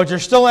 but you're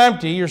still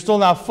empty. You're still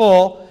not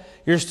full.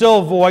 You're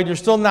still void. You're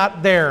still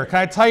not there. Can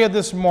I tell you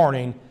this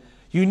morning,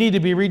 you need to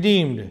be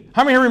redeemed.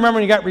 How many here remember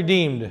when you got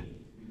redeemed?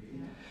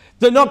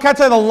 Can I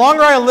tell you, the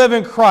longer I live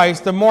in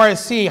Christ, the more I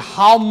see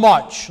how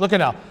much, look at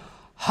now,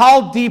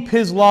 how deep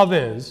his love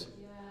is,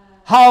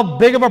 how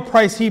big of a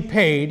price he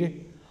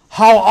paid,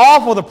 how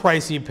awful the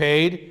price he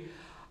paid,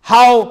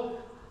 how,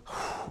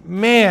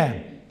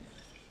 man,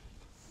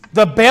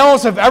 the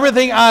balance of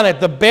everything on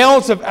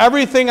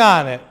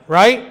it,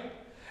 right?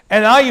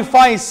 And now you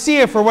finally see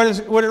it for what it's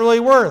really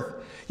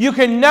worth. You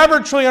can never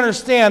truly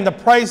understand the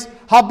price,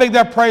 how big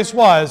that price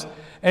was,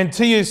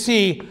 until you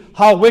see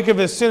how wicked of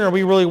a sinner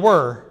we really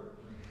were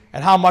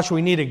and how much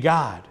we needed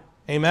God.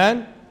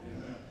 Amen?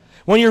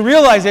 When you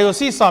realize that, you'll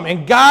see something.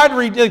 And God,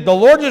 the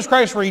Lord Jesus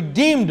Christ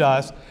redeemed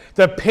us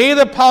to pay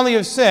the penalty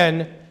of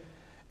sin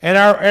in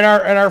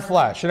our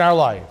flesh, in our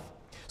life.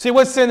 See,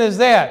 what sin is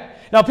that?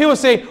 Now, people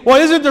say, well,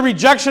 isn't the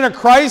rejection of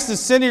Christ the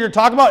sin that you're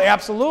talking about?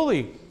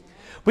 Absolutely.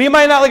 But you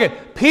might not look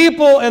at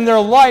people in their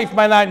life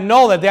might not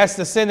know that that's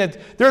the sin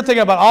that they're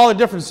thinking about all the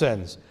different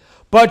sins.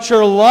 But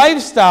your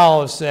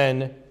lifestyle of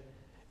sin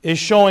is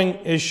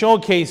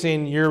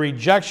showcasing your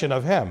rejection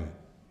of him.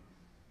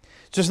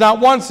 It's just not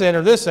one sin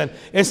or this sin.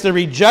 It's the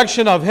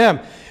rejection of him.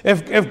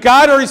 If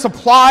God already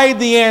supplied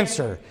the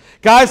answer,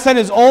 God sent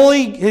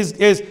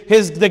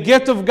the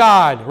gift of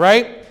God,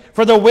 right?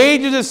 For the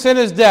wages of sin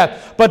is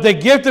death, but the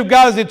gift of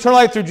God is eternal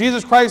life through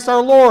Jesus Christ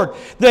our Lord.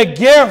 The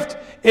gift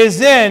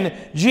is in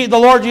the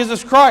Lord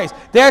Jesus Christ.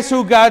 That's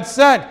who God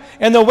sent.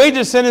 And the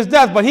wages of sin is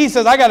death. But he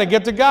says, I got to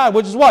get to God,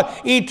 which is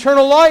what?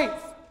 Eternal life.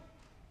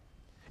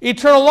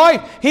 Eternal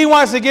life. He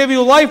wants to give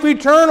you life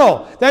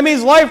eternal. That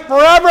means life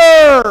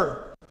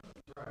forever.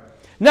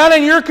 Not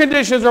in your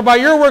conditions or by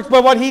your works,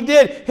 but what he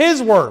did,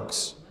 his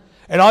works.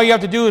 And all you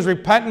have to do is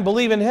repent and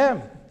believe in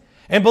him.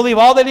 And believe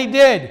all that he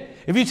did.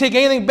 If you take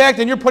anything back,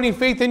 then you're putting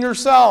faith in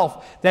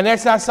yourself. Then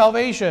that's not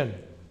salvation.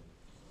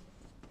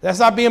 That's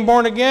not being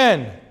born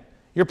again.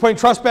 You're putting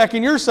trust back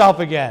in yourself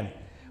again,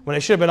 when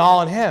it should have been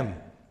all in him.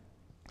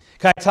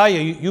 Can I tell you,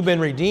 you've been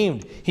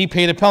redeemed. He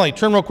paid a penalty.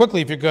 Turn real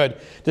quickly, if you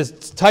could, to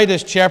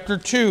Titus chapter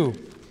 2.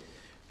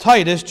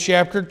 Titus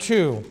chapter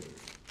 2.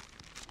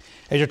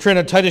 As you're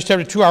turning to Titus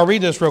chapter 2, I'll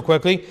read this real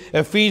quickly.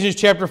 Ephesians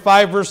chapter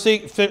 5, verse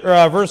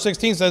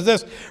 16 says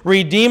this,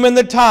 redeeming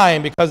the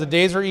time because the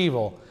days are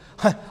evil.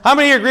 How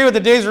many of you agree with the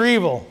days are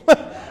evil?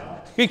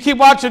 You keep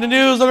watching the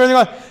news and everything.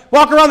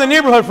 Walk around the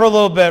neighborhood for a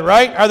little bit,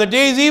 right? Are the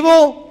days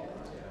evil?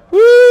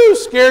 Woo,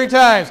 scary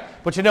times.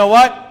 But you know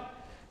what?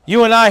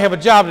 You and I have a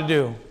job to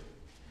do.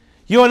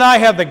 You and I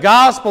have the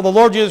gospel, the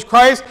Lord Jesus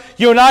Christ.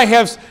 You and I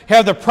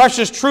have the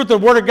precious truth, the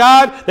Word of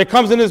God that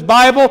comes in this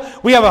Bible.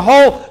 We have a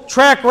whole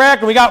track rack,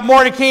 and we got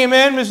more that came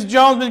in. Mrs.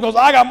 Jones goes,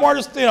 I got more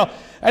to,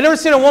 I've never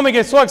seen a woman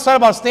get so excited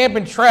about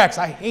stamping tracks.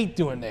 I hate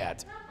doing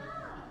that.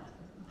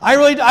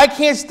 I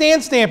can't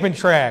stand stamping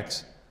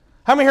tracks.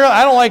 How many here?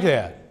 I don't like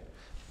that.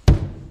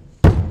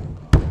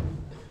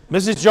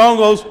 Mrs. Jones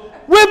goes,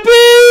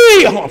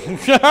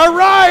 whippy! All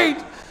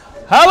right.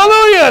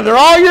 Hallelujah. They're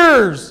all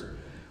yours.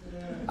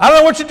 I don't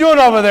know what you're doing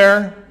over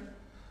there.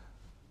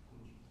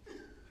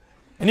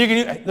 And you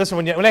can listen,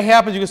 when that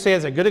happens, you can say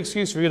it's a good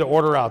excuse for you to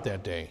order out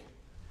that day.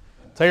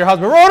 Tell your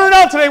husband, we're ordering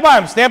out today. Why?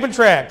 I'm stamping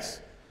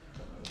tracks.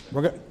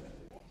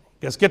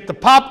 Let's get the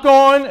pop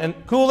going and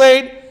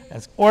Kool-Aid and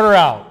let's order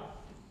out.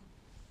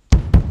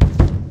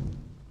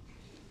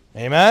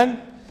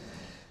 Amen?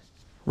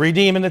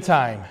 Redeeming the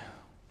time.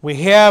 We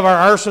have our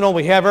arsenal.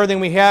 We have everything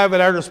we have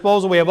at our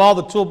disposal. We have all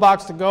the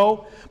toolbox to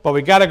go. But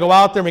we got to go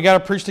out there and we got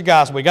to preach the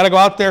gospel. We got to go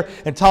out there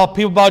and tell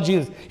people about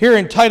Jesus. Here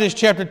in Titus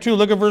chapter 2,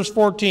 look at verse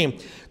 14.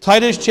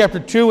 Titus chapter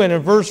 2 and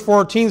in verse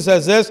 14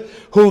 says this,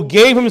 who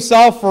gave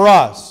himself for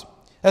us.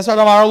 That's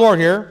talking about our Lord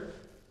here.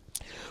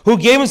 Who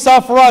gave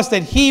himself for us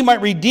that he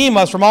might redeem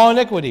us from all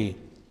iniquity.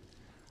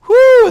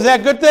 Whew, is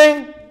that a good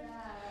thing?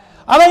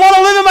 I don't want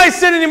to live in my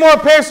sin anymore,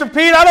 Pastor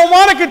Pete. I don't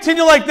want to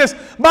continue like this.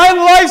 My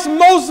life's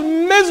most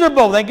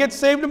miserable. Then get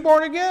saved and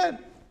born again.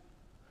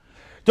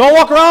 Don't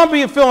walk around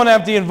feeling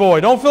empty and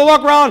void. Don't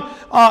walk around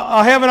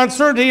having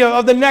uncertainty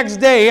of the next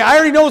day. I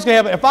already know what's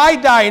going to happen. If I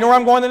die, you know where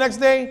I'm going the next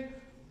day?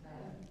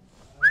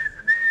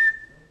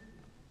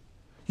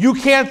 You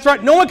can't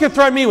threaten. No one can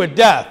threaten me with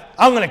death.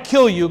 I'm going to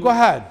kill you. Go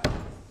ahead.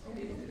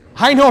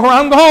 I know where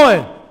I'm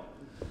going.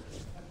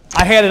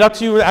 I had it up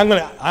to you. I'm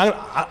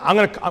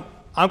going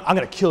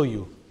to kill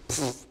you.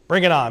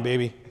 Bring it on,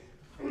 baby.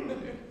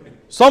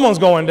 Someone's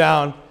going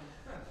down.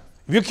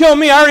 If you kill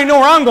me, I already know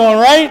where I'm going,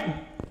 right?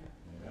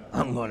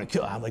 I'm going to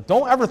kill. I'm like,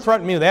 don't ever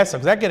threaten me with that stuff,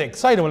 because I get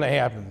excited when that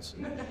happens.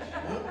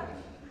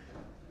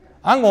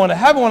 I'm going to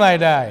heaven when I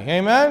die.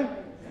 Amen?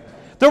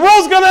 The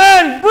world's going to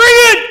end. Bring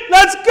it.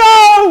 Let's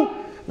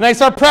go. And I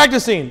start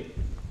practicing.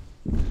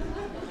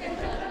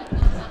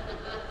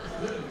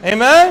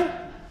 Amen?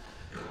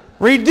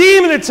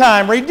 Redeeming the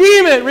time.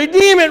 Redeem it.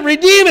 Redeem it.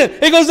 Redeem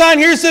it. It goes on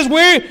here. It says,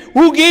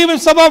 who gave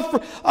himself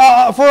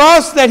up for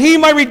us that he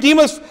might redeem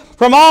us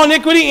from all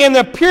iniquity and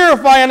to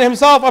purify unto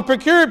himself a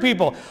peculiar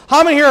people.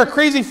 How many here are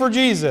crazy for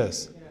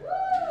Jesus?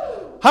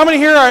 How many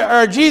here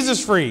are a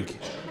Jesus freak?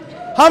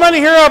 How many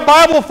here are a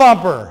Bible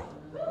thumper?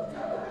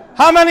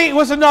 How many?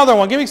 What's another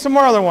one? Give me some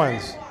more other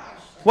ones.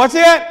 What's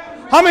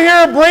that? How many here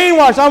are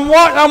brainwashed?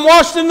 I'm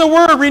washed in the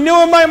Word,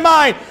 renewing my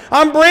mind.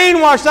 I'm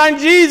brainwashed on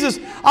Jesus.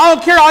 I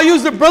don't care. I'll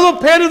use the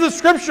brillo pen of the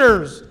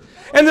Scriptures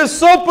and the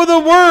soap of the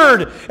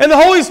Word and the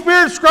Holy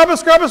Spirit. Scrub it,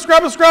 scrub it,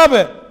 scrub it, scrub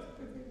it.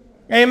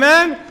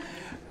 Amen?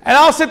 And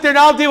I'll sit there and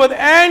I'll deal with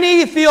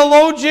any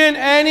theologian,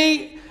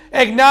 any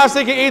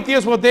agnostic,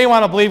 atheist, what they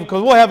want to believe,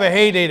 because we'll have a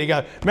heyday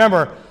together.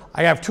 Remember,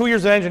 I have 2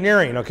 years of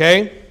engineering,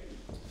 okay?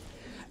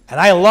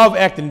 And I love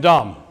acting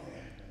dumb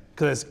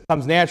because it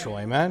comes natural,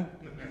 amen?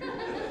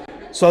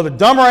 So the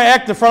dumber I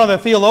act in front of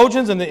the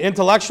theologians and the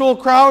intellectual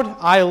crowd,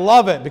 I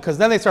love it, because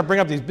then they start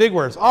bringing up these big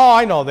words. Oh,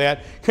 I know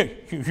that.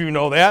 You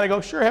know that? I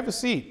go, sure, have a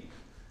seat.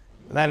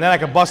 And then I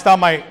can bust out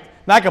my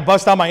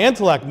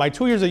intellect, my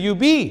 2 years of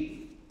UB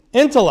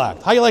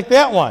intellect. How you like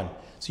that one?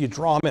 So you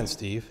draw them in,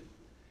 Steve.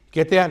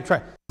 Get that? And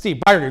try. See,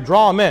 Byron, you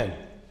draw them in.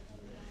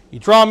 You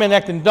draw them in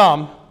acting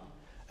dumb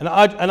and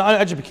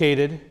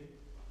uneducated.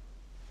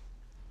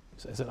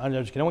 Is it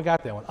uneducated? No one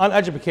got that one.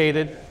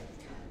 Uneducated.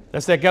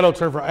 That's that ghetto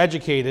term for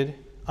educated,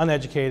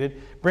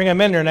 uneducated. Bring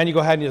them in there, and then you go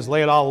ahead and just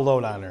lay it all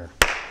load on there.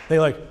 They're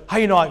like, how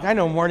you know? I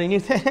know more than you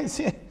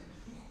think.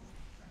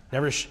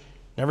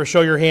 Never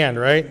show your hand,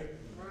 right?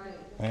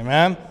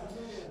 Amen?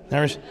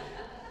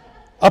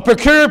 A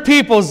peculiar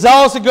people,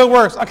 zealous of good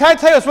works. Can I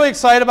tell you what's really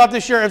exciting about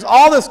this year? It's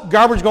all this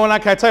garbage going on.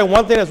 Can I tell you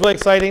one thing that's really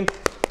exciting?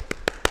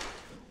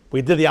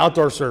 We did the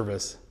outdoor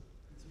service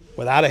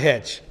without a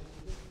hitch.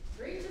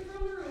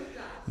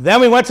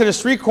 Then we went to the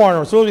street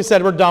corner. So we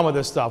said, we're done with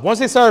this stuff. Once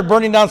they started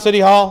burning down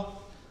City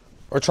Hall,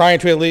 or trying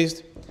to at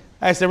least,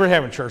 I said, we're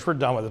having church. We're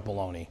done with this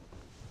baloney.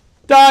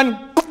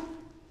 Done.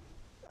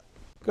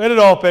 Get it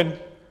open.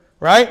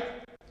 Right?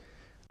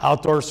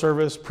 Outdoor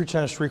service, preaching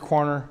on a street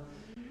corner.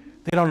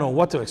 They don't know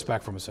what to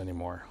expect from us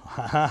anymore.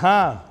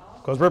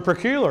 Because we're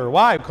peculiar.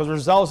 Why? Because we're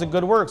zealous of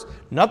good works.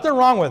 Nothing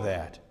wrong with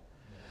that.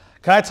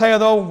 Can I tell you,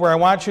 though, where I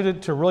want you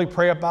to really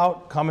pray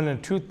about coming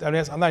in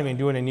I'm not even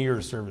doing a New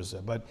Year's service,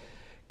 but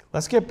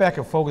let's get back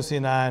and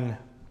focusing on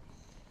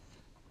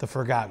the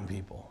forgotten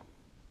people.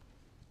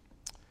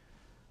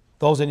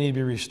 Those that need to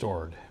be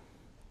restored.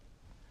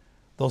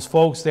 Those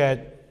folks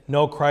that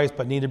know Christ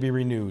but need to be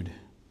renewed.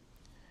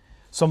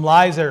 Some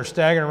lives that are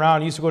staggering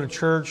around, used to go to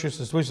church,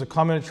 used to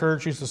come into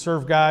church, used to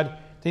serve God,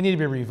 they need to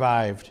be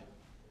revived.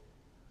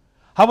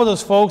 How about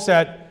those folks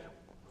that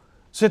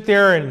sit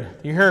there and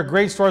you hear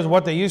great stories of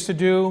what they used to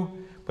do,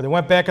 but they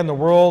went back in the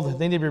world,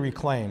 they need to be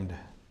reclaimed. And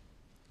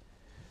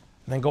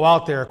then go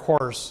out there, of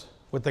course,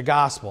 with the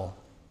gospel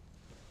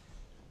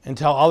and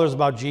tell others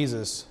about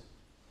Jesus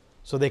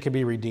so they can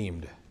be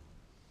redeemed.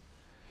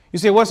 You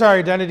say, what's our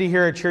identity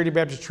here at Charity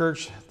Baptist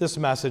Church? This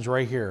message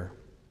right here.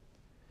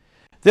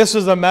 This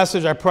is a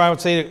message I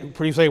probably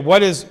would say,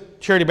 what is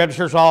Charity Baptist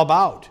Church all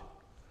about?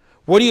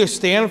 What do you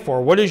stand for?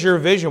 What is your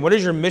vision? What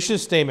is your mission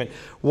statement?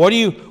 What do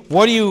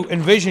you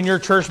envision your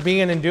church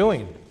being and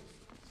doing?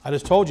 I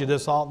just told you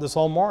this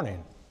all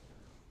morning.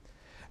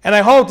 And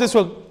I hope this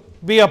will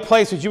be a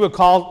place that you would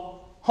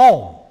call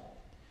home.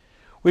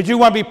 Would you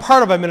want to be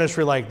part of a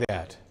ministry like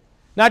that?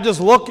 Not just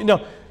look, you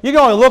can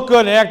only look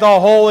good and act all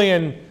holy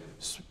and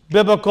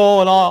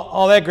biblical and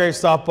all that great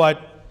stuff,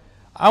 but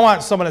I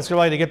want someone that's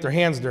ready to get their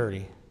hands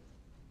dirty.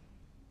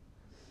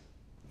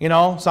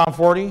 Psalm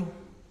 40, in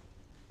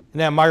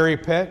that miry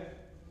pit,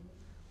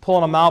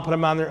 pulling them out, put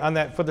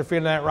them put their feet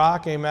on that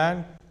rock,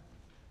 amen?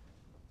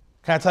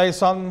 Can I tell you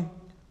something?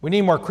 We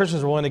need more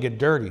Christians who are willing to get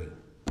dirty.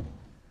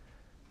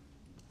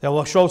 That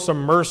will show some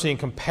mercy and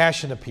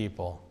compassion to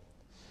people.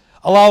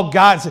 Let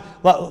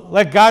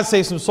God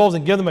save some souls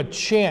and give them a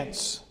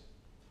chance.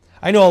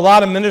 I know a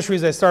lot of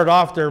ministries that start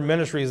off their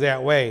ministries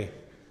that way,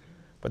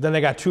 but then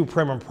they got too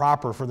prim and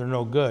proper for their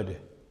no good.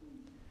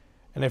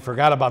 And they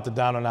forgot about the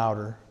down and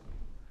outer.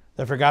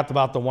 They forgot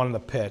about the one in the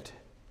pit.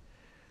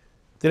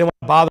 They didn't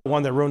want to bother the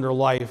one that ruined their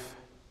life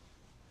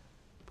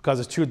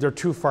because they're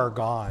too far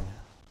gone.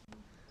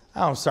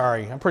 I'm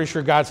sorry. I'm pretty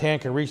sure God's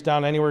hand can reach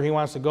down anywhere he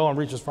wants to go and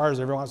reach as far as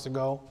everyone wants to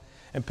go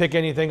and pick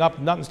anything up.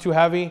 Nothing's too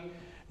heavy.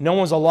 No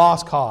one's a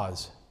lost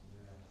cause.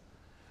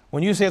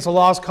 When you say it's a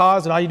lost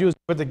cause and all you do is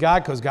give it to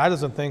God because God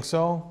doesn't think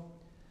so,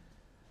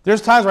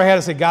 there's times where I had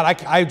to say,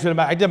 God, I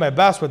did my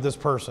best with this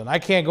person. I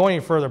can't go any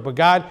further. But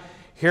God,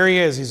 here he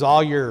is. He's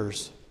all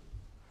yours.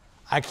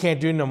 I can't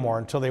do no more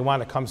until they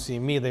want to come see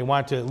me. They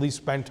want to at least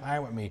spend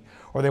time with me.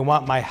 Or they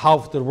want my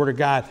help to the Word of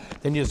God.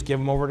 Then you just give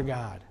them over to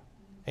God.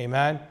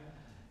 Amen?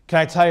 Can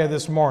I tell you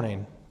this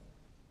morning,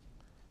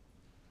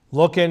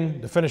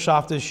 looking to finish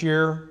off this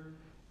year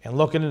and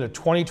looking into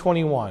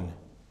 2021, you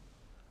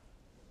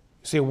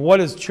say,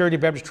 what is Charity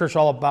Baptist Church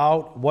all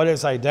about? What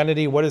is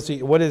identity? What is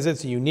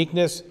its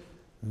uniqueness?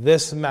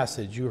 This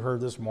message you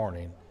heard this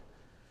morning.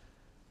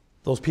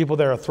 Those people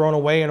that are thrown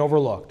away and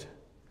overlooked.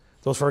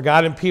 Those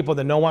forgotten people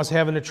that no one wants to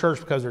have in the church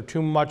because they're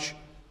too much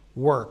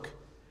work.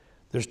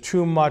 There's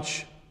too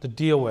much to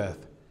deal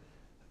with.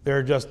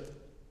 They're just,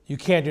 you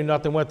can't do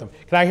nothing with them.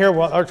 Can I hear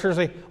what our church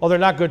say? Oh, they're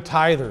not good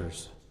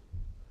tithers.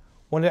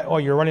 Oh,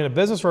 you're running a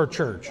business or a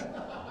church?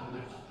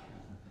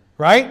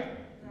 Right?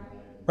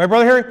 Right,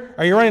 Brother Harry?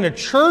 Are you running a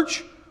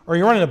church or are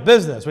you running a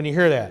business when you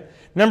hear that?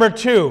 Number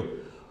 2,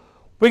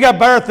 we got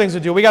better things to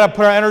do. We got to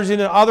put our energy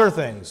into other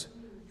things.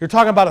 You're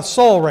talking about a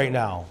soul right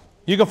now.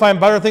 You can find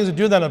better things to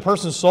do than a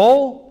person's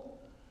soul?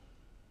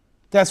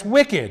 That's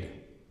wicked.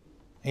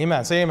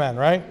 Amen. Say amen,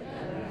 right?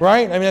 Amen.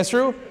 Right? I mean, that's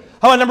true.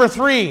 How about number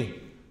 3?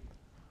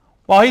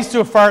 Well, he's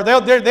too far.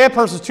 That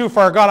person's too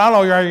far gone. I don't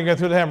know you're arguing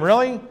through to him.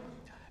 Really?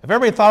 If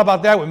everybody thought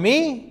about that with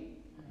me,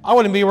 I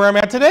wouldn't be where I'm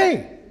at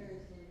today.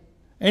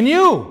 And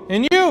you,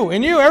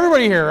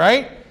 everybody here,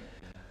 right?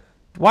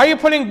 Why are you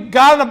putting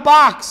God in a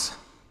box?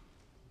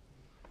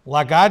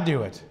 Let God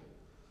do it.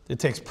 It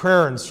takes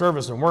prayer and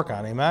service and work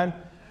on it. Amen?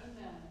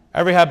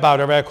 Every head bowed,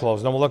 every eye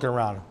closed. No one looking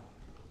around.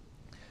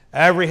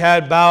 Every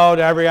head bowed,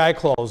 every eye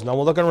closed. No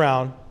one looking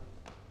around.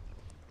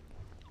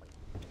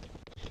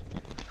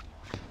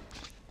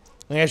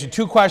 Let me ask you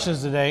 2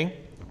 questions today.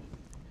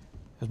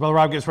 As Brother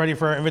Rob gets ready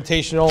for our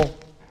invitational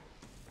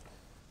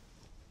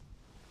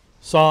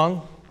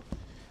song.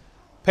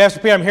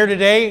 Pastor P, I'm here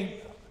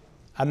today.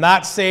 I'm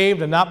not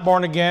saved. I'm not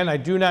born again. I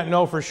do not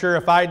know for sure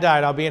if I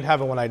died, I'll be in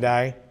heaven when I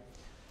die.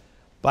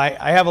 But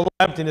I have a little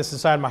emptiness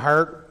inside my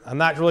heart. I'm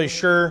not really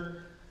sure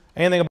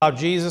anything about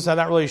Jesus. I'm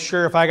not really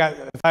sure if I were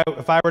to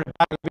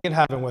die, I'd be in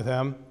heaven with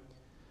him.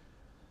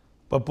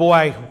 But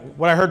boy,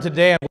 what I heard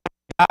today, I'm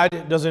glad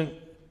God doesn't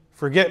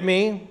forget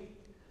me.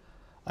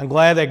 I'm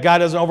glad that God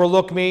doesn't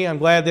overlook me. I'm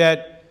glad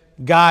that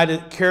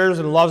God cares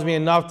and loves me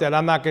enough that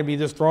I'm not going to be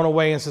just thrown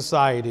away in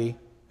society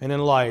and in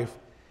life.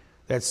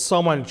 That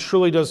someone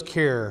truly does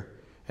care,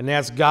 and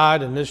that's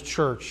God and this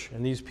church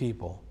and these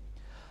people.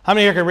 How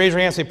many here can raise your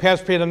hand and say,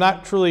 Pastor Pete, I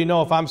not truly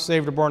know if I'm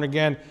saved or born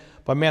again,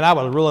 but man, I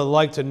would really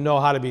like to know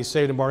how to be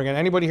saved and born again.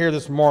 Anybody here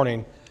this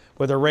morning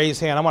with a raised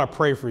hand, I want to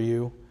pray for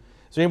you.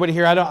 Is there anybody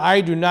here?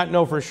 I do not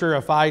know for sure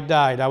if I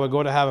died, I would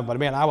go to heaven, but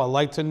man, I would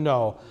like to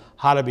know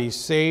how to be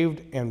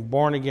saved and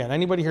born again.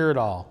 Anybody here at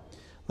all?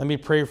 Let me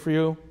pray for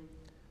you.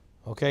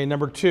 Okay,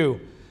 number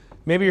 2,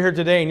 maybe you're here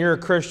today and you're a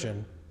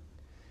Christian.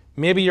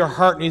 Maybe your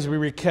heart needs to be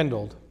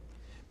rekindled.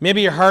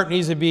 Maybe your heart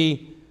needs to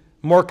be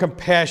more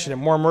compassionate,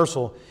 more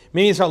merciful.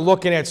 Maybe you start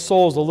looking at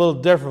souls a little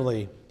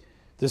differently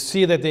to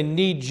see that they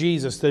need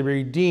Jesus to be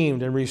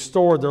redeemed and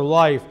restored their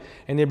life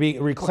and to be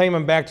reclaim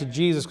them back to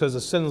Jesus because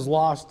the sins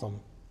lost them.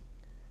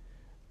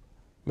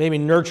 Maybe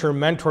nurture and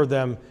mentor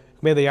them.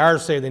 Maybe they are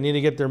saved. They need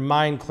to get their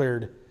mind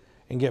cleared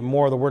and get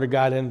more of the Word of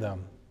God in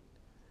them.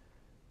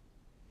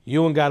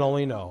 You and God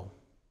only know.